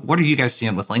LinkedIn. So what are you guys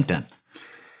seeing with LinkedIn?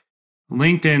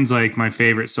 LinkedIn's like my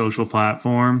favorite social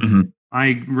platform. Mm-hmm.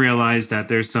 I realize that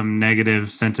there's some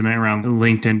negative sentiment around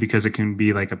LinkedIn because it can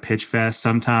be like a pitch fest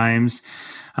sometimes.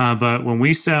 But when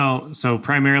we sell, so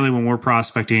primarily when we're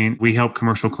prospecting, we help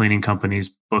commercial cleaning companies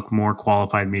book more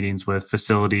qualified meetings with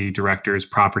facility directors,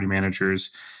 property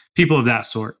managers, people of that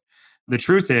sort. The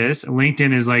truth is,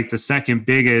 LinkedIn is like the second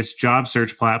biggest job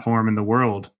search platform in the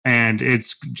world. And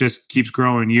it's just keeps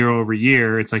growing year over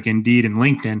year. It's like Indeed and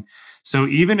LinkedIn. So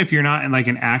even if you're not like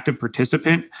an active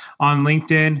participant on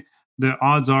LinkedIn, the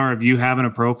odds are of you having a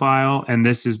profile and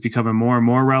this is becoming more and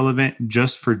more relevant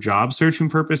just for job searching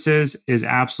purposes is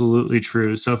absolutely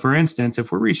true. So for instance,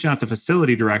 if we're reaching out to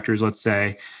facility directors, let's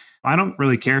say, I don't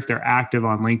really care if they're active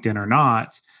on LinkedIn or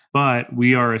not, but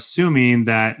we are assuming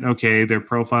that, okay, their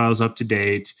profile is up to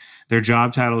date, their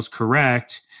job title is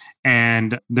correct,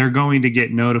 and they're going to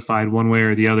get notified one way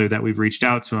or the other that we've reached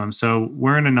out to them. So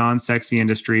we're in a non-sexy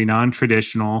industry,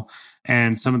 non-traditional.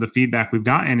 And some of the feedback we've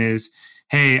gotten is,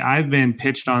 hey, I've been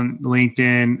pitched on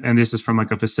LinkedIn, and this is from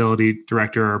like a facility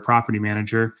director or a property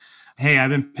manager. Hey, I've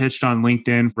been pitched on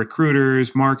LinkedIn,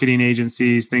 recruiters, marketing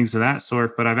agencies, things of that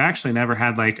sort, but I've actually never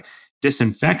had like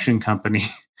disinfection company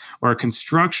or a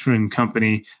construction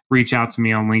company reach out to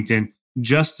me on LinkedIn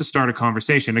just to start a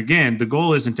conversation. Again, the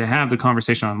goal isn't to have the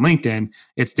conversation on LinkedIn.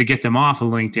 It's to get them off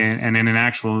of LinkedIn and in an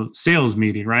actual sales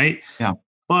meeting, right? Yeah.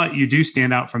 But you do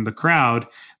stand out from the crowd.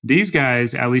 These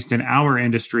guys, at least in our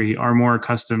industry, are more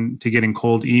accustomed to getting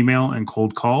cold email and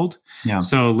cold called. Yeah.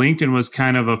 So LinkedIn was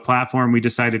kind of a platform we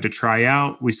decided to try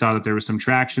out. We saw that there was some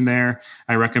traction there.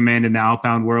 I recommend in the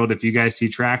outbound world, if you guys see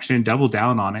traction, double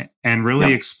down on it and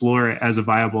really explore it as a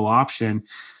viable option.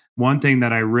 One thing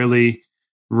that I really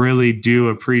really do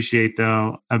appreciate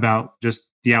though about just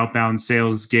the outbound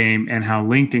sales game and how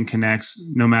LinkedIn connects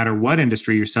no matter what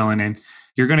industry you're selling in.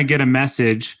 You're going to get a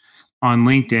message on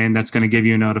LinkedIn that's going to give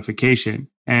you a notification.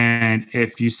 And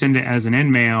if you send it as an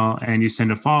InMail and you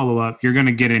send a follow-up, you're going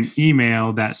to get an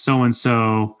email that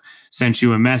so-and-so sent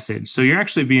you a message. So you're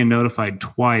actually being notified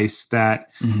twice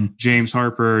that James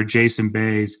Harper or Jason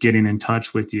Bay is getting in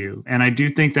touch with you. And I do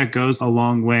think that goes a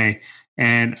long way.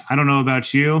 And I don't know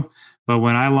about you, but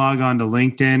when I log on to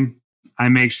LinkedIn, I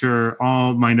make sure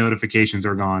all my notifications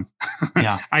are gone.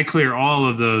 Yeah. I clear all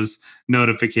of those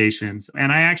notifications.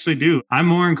 And I actually do. I'm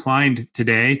more inclined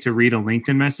today to read a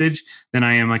LinkedIn message than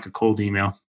I am like a cold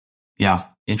email. Yeah.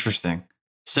 Interesting.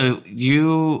 So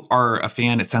you are a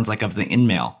fan, it sounds like, of the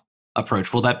InMail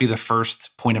approach. Will that be the first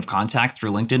point of contact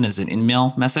through LinkedIn as an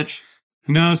InMail message?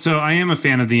 No, so I am a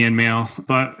fan of the InMail,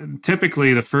 but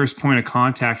typically the first point of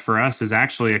contact for us is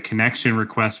actually a connection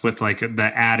request with like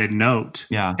the added note.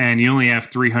 Yeah. And you only have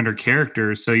 300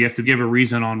 characters. So you have to give a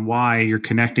reason on why you're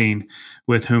connecting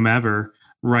with whomever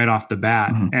right off the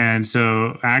bat. And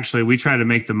so actually we try to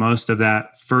make the most of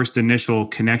that first initial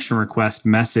connection request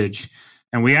message.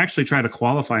 And we actually try to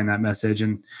qualify in that message.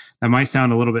 And that might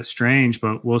sound a little bit strange,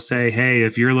 but we'll say, hey,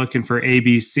 if you're looking for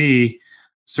ABC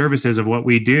services of what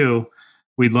we do,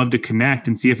 we'd love to connect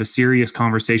and see if a serious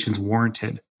conversation is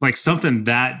warranted, like something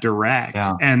that direct.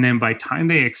 Yeah. And then by the time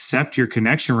they accept your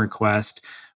connection request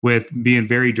with being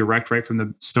very direct right from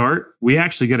the start, we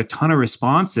actually get a ton of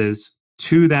responses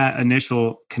to that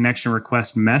initial connection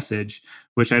request message,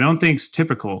 which I don't think is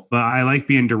typical, but I like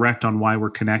being direct on why we're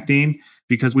connecting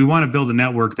because we want to build a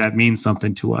network that means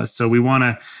something to us. So we want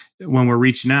to, when we're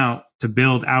reaching out to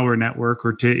build our network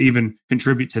or to even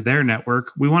contribute to their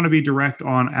network, we want to be direct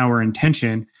on our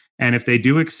intention. And if they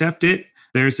do accept it,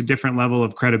 there's a different level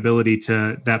of credibility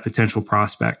to that potential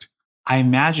prospect. I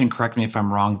imagine, correct me if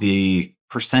I'm wrong, the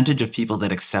percentage of people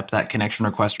that accept that connection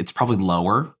request, it's probably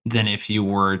lower than if you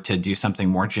were to do something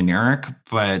more generic,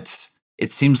 but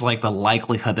it seems like the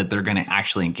likelihood that they're going to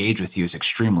actually engage with you is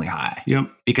extremely high. Yep.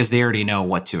 Because they already know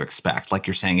what to expect. Like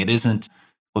you're saying, it isn't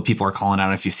what people are calling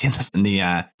out, if you've seen this in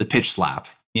the pitch slap,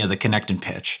 the connect and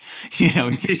pitch,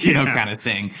 kind of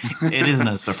thing. It isn't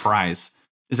a surprise.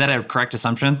 Is that a correct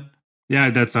assumption? Yeah,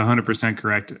 that's 100%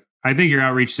 correct. I think your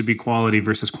outreach should be quality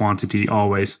versus quantity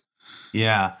always.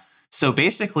 Yeah. So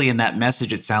basically in that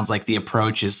message, it sounds like the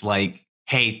approach is like,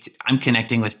 hey, I'm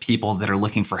connecting with people that are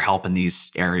looking for help in these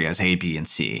areas, A, B, and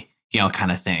C,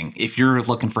 kind of thing. If you're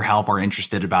looking for help or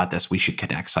interested about this, we should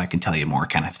connect so I can tell you more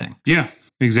kind of thing. Yeah,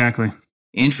 exactly.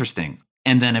 Interesting.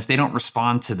 And then if they don't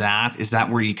respond to that, is that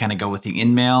where you kind of go with the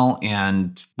InMail?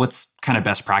 And what's kind of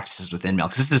best practices with InMail?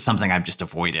 Because this is something I've just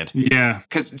avoided. Yeah.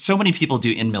 Because so many people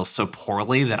do InMail so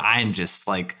poorly that I'm just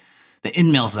like, the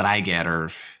InMails that I get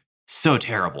are so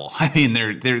terrible. I mean,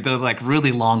 they're like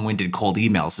really long-winded cold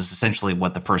emails is essentially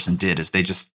what the person did is they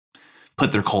just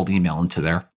put their cold email into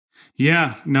there.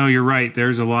 Yeah, no, you're right.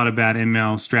 There's a lot of bad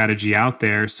InMail strategy out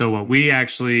there. So what we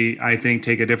actually, I think,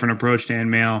 take a different approach to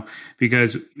InMail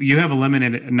because you have a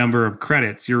limited number of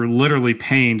credits. You're literally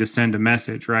paying to send a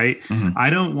message, right? I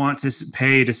don't want to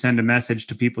pay to send a message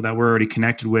to people that we're already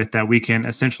connected with that we can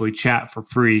essentially chat for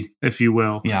free, if you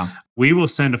will. Yeah. We will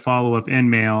send a follow-up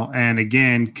InMail. And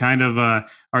again, kind of,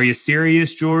 are you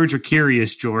serious, George, or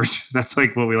curious, George? That's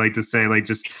like what we like to say, like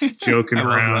just joking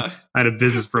around. I had a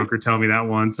business broker tell me that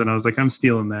once, and I was like, I'm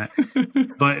stealing that.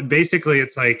 But basically,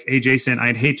 it's like, hey, Jason,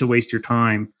 I'd hate to waste your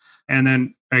time. And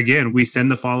then again, we send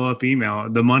the follow-up email.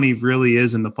 The money really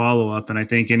is in the follow-up. And I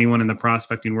think anyone in the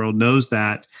prospecting world knows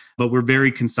that. But we're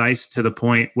very concise to the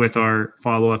point with our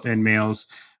follow-up InMails.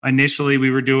 Initially, we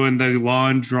were doing the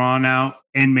long, drawn-out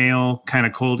InMail kind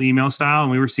of cold email style,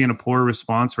 and we were seeing a poor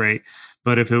response rate.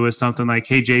 But if it was something like,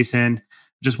 hey, Jason,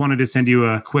 just wanted to send you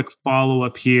a quick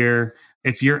follow-up here.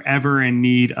 If you're ever in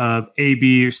need of A,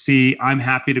 B, or C, I'm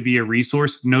happy to be a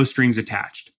resource, no strings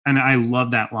attached. And I love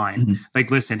that line.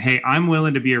 Like, listen, hey, I'm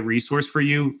willing to be a resource for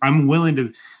you. I'm willing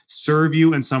to serve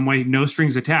you in some way, no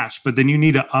strings attached. But then you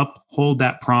need to uphold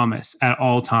that promise at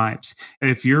all times.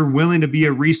 If you're willing to be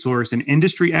a resource, an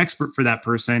industry expert for that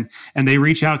person, and they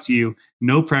reach out to you,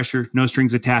 no pressure, no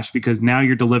strings attached, because now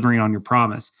you're delivering on your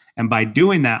promise. And by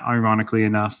doing that, ironically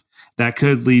enough, that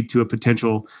could lead to a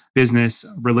potential business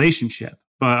relationship.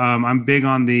 But I'm big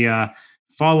on the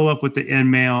follow up with the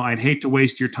InMail. I'd hate to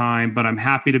waste your time, but I'm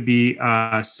happy to be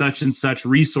such and such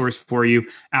resource for you.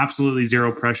 Absolutely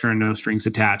zero pressure and no strings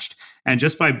attached. And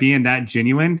just by being that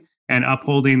genuine and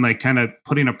upholding, like kind of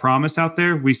putting a promise out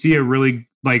there, we see a really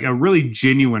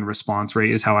genuine response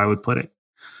rate is how I would put it.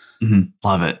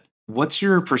 Love it. What's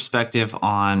your perspective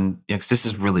on, because this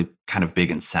is really kind of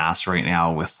big in SaaS right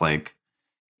now with like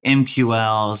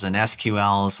MQLs and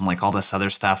SQLs and like all this other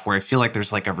stuff where I feel like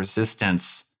there's like a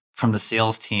resistance from the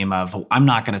sales team of, "Oh, I'm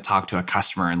not going to talk to a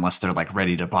customer unless they're like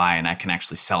ready to buy and I can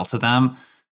actually sell to them."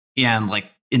 And like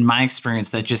in my experience,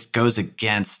 that just goes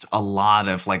against a lot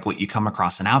of like what you come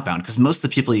across in outbound because most of the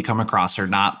people you come across are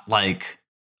not like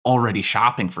already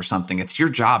shopping for something. It's your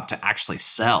job to actually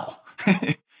sell,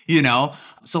 you know?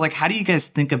 So like, how do you guys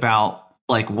think about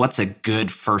like what's a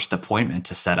good first appointment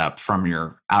to set up from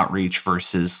your outreach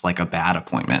versus like a bad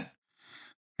appointment?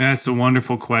 That's a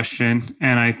wonderful question.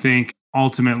 And I think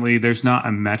ultimately there's not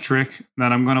a metric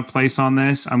that I'm going to place on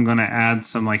this. I'm going to add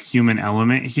some like human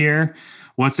element here.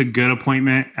 What's a good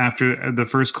appointment after the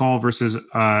first call versus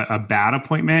a bad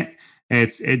appointment?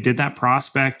 Did that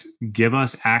prospect give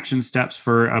us action steps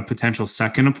for a potential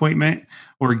second appointment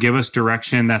or give us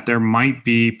direction that there might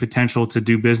be potential to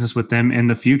do business with them in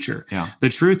the future? Yeah. The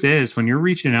truth is, when you're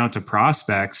reaching out to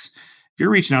prospects, if you're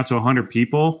reaching out to 100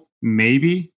 people,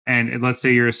 maybe, and let's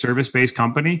say you're a service-based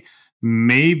company,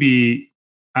 maybe,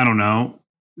 I don't know,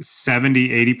 70,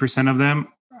 80% of them,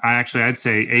 I'd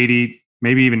say 80,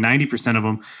 maybe even 90% of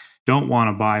them don't want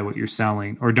to buy what you're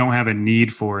selling or don't have a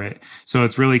need for it. So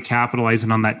it's really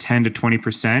capitalizing on that 10 to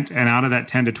 20%. And out of that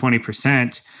 10 to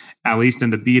 20%, at least in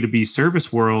the B2B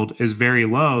service world, is very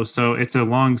low. So it's a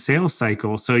long sales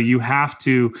cycle. So you have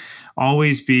to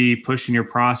always be pushing your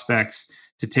prospects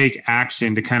to take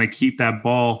action to kind of keep that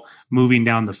ball moving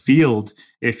down the field,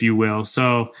 if you will.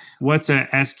 So what's a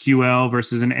SQL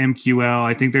versus an MQL?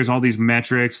 I think there's all these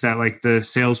metrics that like the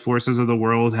Salesforces of the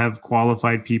world have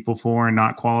qualified people for and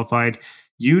not qualified.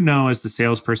 You know, as the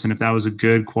salesperson, if that was a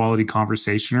good quality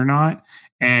conversation or not.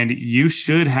 And you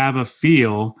should have a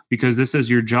feel, because this is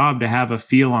your job to have a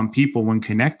feel on people when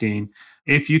connecting.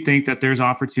 If you think that there's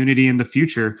opportunity in the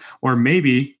future, or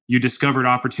maybe you discovered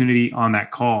opportunity on that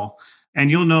call. And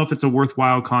you'll know if it's a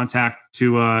worthwhile contact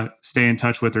to stay in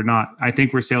touch with or not. I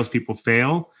think where salespeople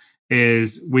fail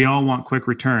is we all want quick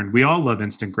return. We all love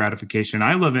instant gratification.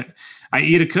 I love it. I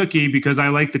eat a cookie because I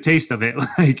like the taste of it.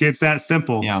 Like it's that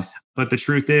simple. Yeah. But the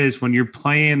truth is, when you're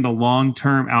playing the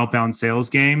long-term outbound sales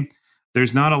game,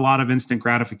 there's not a lot of instant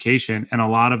gratification. And a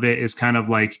lot of it is kind of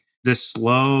like this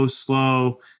slow,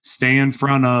 stay in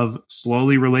front of,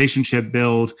 slowly relationship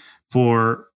build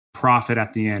for profit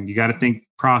at the end. You got to think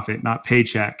profit, not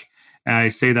paycheck. And I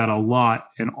say that a lot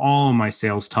in all my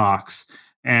sales talks.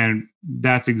 And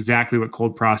that's exactly what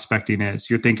cold prospecting is.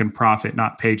 You're thinking profit,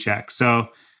 not paycheck. So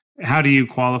how do you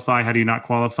qualify? How do you not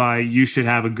qualify? You should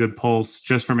have a good pulse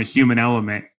just from a human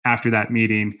element after that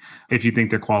meeting if you think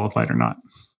they're qualified or not.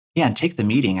 Yeah, and take the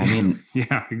meeting. I mean,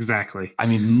 yeah, exactly. I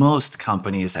mean, most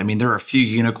companies, I mean, there are a few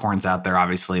unicorns out there,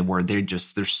 obviously, where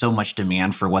there's so much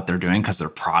demand for what they're doing because their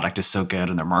product is so good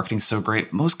and their marketing's so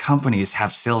great. Most companies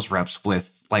have sales reps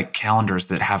with like calendars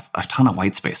that have a ton of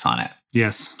white space on it.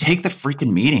 Yes. Take the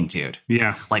freaking meeting, dude.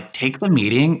 Yeah. Like take the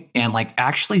meeting and like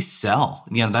actually sell.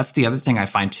 You know, that's the other thing I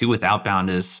find too with outbound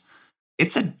is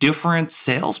it's a different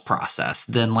sales process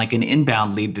than like an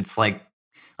inbound lead that's like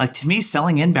to me,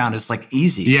 selling inbound is like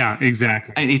easy. Yeah,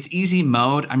 exactly. It's easy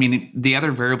mode. I mean, the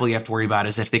other variable you have to worry about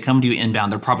is if they come to you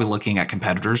inbound, they're probably looking at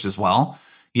competitors as well,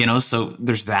 you know, so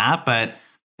there's that. But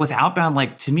with outbound,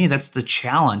 like to me, that's the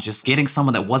challenge, is getting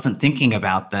someone that wasn't thinking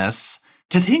about this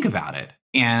to think about it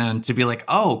and to be like,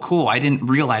 oh, cool. I didn't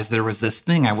realize there was this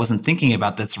thing I wasn't thinking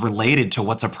about that's related to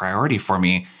what's a priority for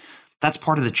me. That's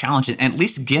part of the challenge. And at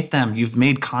least get them, you've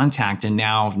made contact and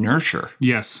now nurture.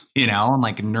 Yes. You know, and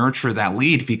like nurture that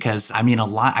lead, because I mean,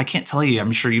 I can't tell you,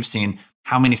 I'm sure you've seen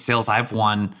how many sales I've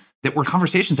won that were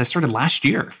conversations I started last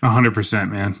year. 100%,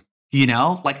 man. You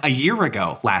know, like a year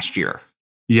ago last year.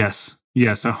 Yes.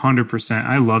 Yes, 100%.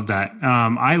 I love that.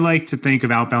 I like to think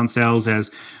of outbound sales as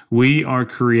we are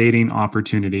creating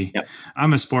opportunity. Yep.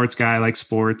 I'm a sports guy. I like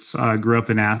sports. Grew up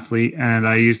an athlete, and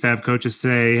I used to have coaches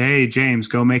say, "Hey, James,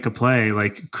 go make a play.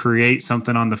 Like create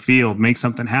something on the field, make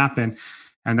something happen."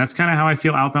 And that's kind of how I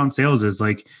feel outbound sales is.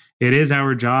 Like it is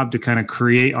our job to kind of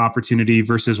create opportunity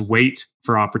versus wait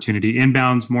for opportunity.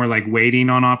 Inbound's more like waiting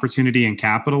on opportunity and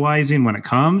capitalizing when it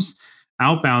comes.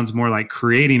 Outbound's more like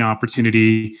creating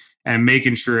opportunity and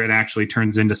making sure it actually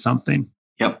turns into something.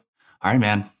 Yep. All right,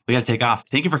 man. We got to take off.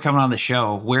 Thank you for coming on the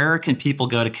show. Where can people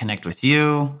go to connect with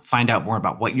you, find out more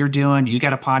about what you're doing? You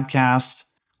got a podcast.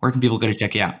 Where can people go to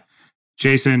check you out?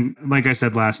 Jason, like I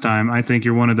said last time, I think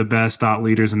you're one of the best thought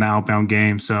leaders in the outbound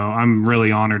game. So I'm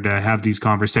really honored to have these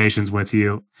conversations with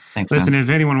you. Thanks, Listen, man. if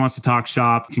anyone wants to talk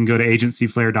shop, you can go to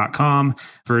agencyflare.com.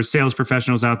 For sales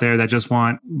professionals out there that just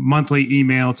want monthly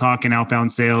email talking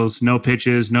outbound sales, no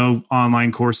pitches, no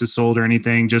online courses sold or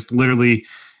anything, just literally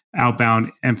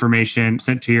outbound information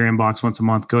sent to your inbox once a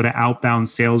month, go to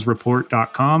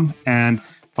outboundsalesreport.com and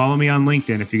follow me on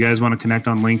LinkedIn. If you guys want to connect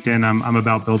on LinkedIn, I'm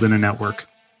about building a network.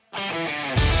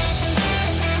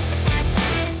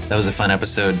 That was a fun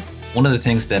episode. One of the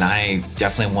things that I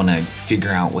definitely want to figure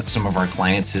out with some of our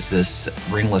clients is this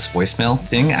ringless voicemail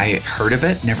thing. I've heard of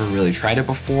it, never really tried it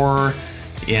before.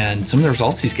 And some of the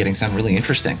results he's getting sound really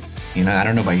interesting. You know, I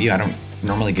don't know about you. I don't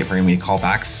normally get very many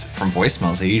callbacks from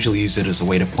voicemails. I usually use it as a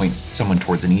way to point someone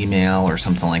towards an email or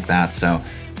something like that. So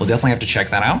we'll definitely have to check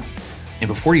that out. And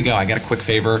before you go, I got a quick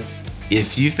favor.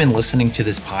 If you've been listening to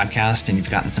this podcast and you've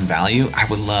gotten some value, I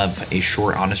would love a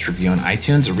short, honest review on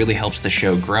iTunes. It really helps the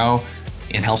show grow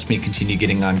and helps me continue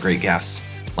getting on great guests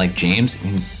like James.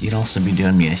 And you'd also be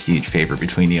doing me a huge favor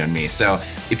between you and me. So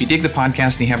if you dig the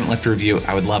podcast and you haven't left a review,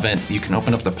 I would love it. You can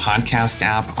open up the podcast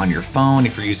app on your phone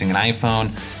if you're using an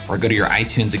iPhone, or go to your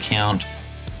iTunes account,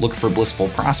 look for Blissful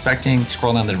Prospecting,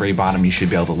 scroll down to the very bottom. You should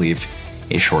be able to leave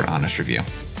a short, honest review.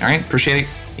 All right, appreciate it.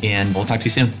 And we'll talk to you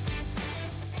soon.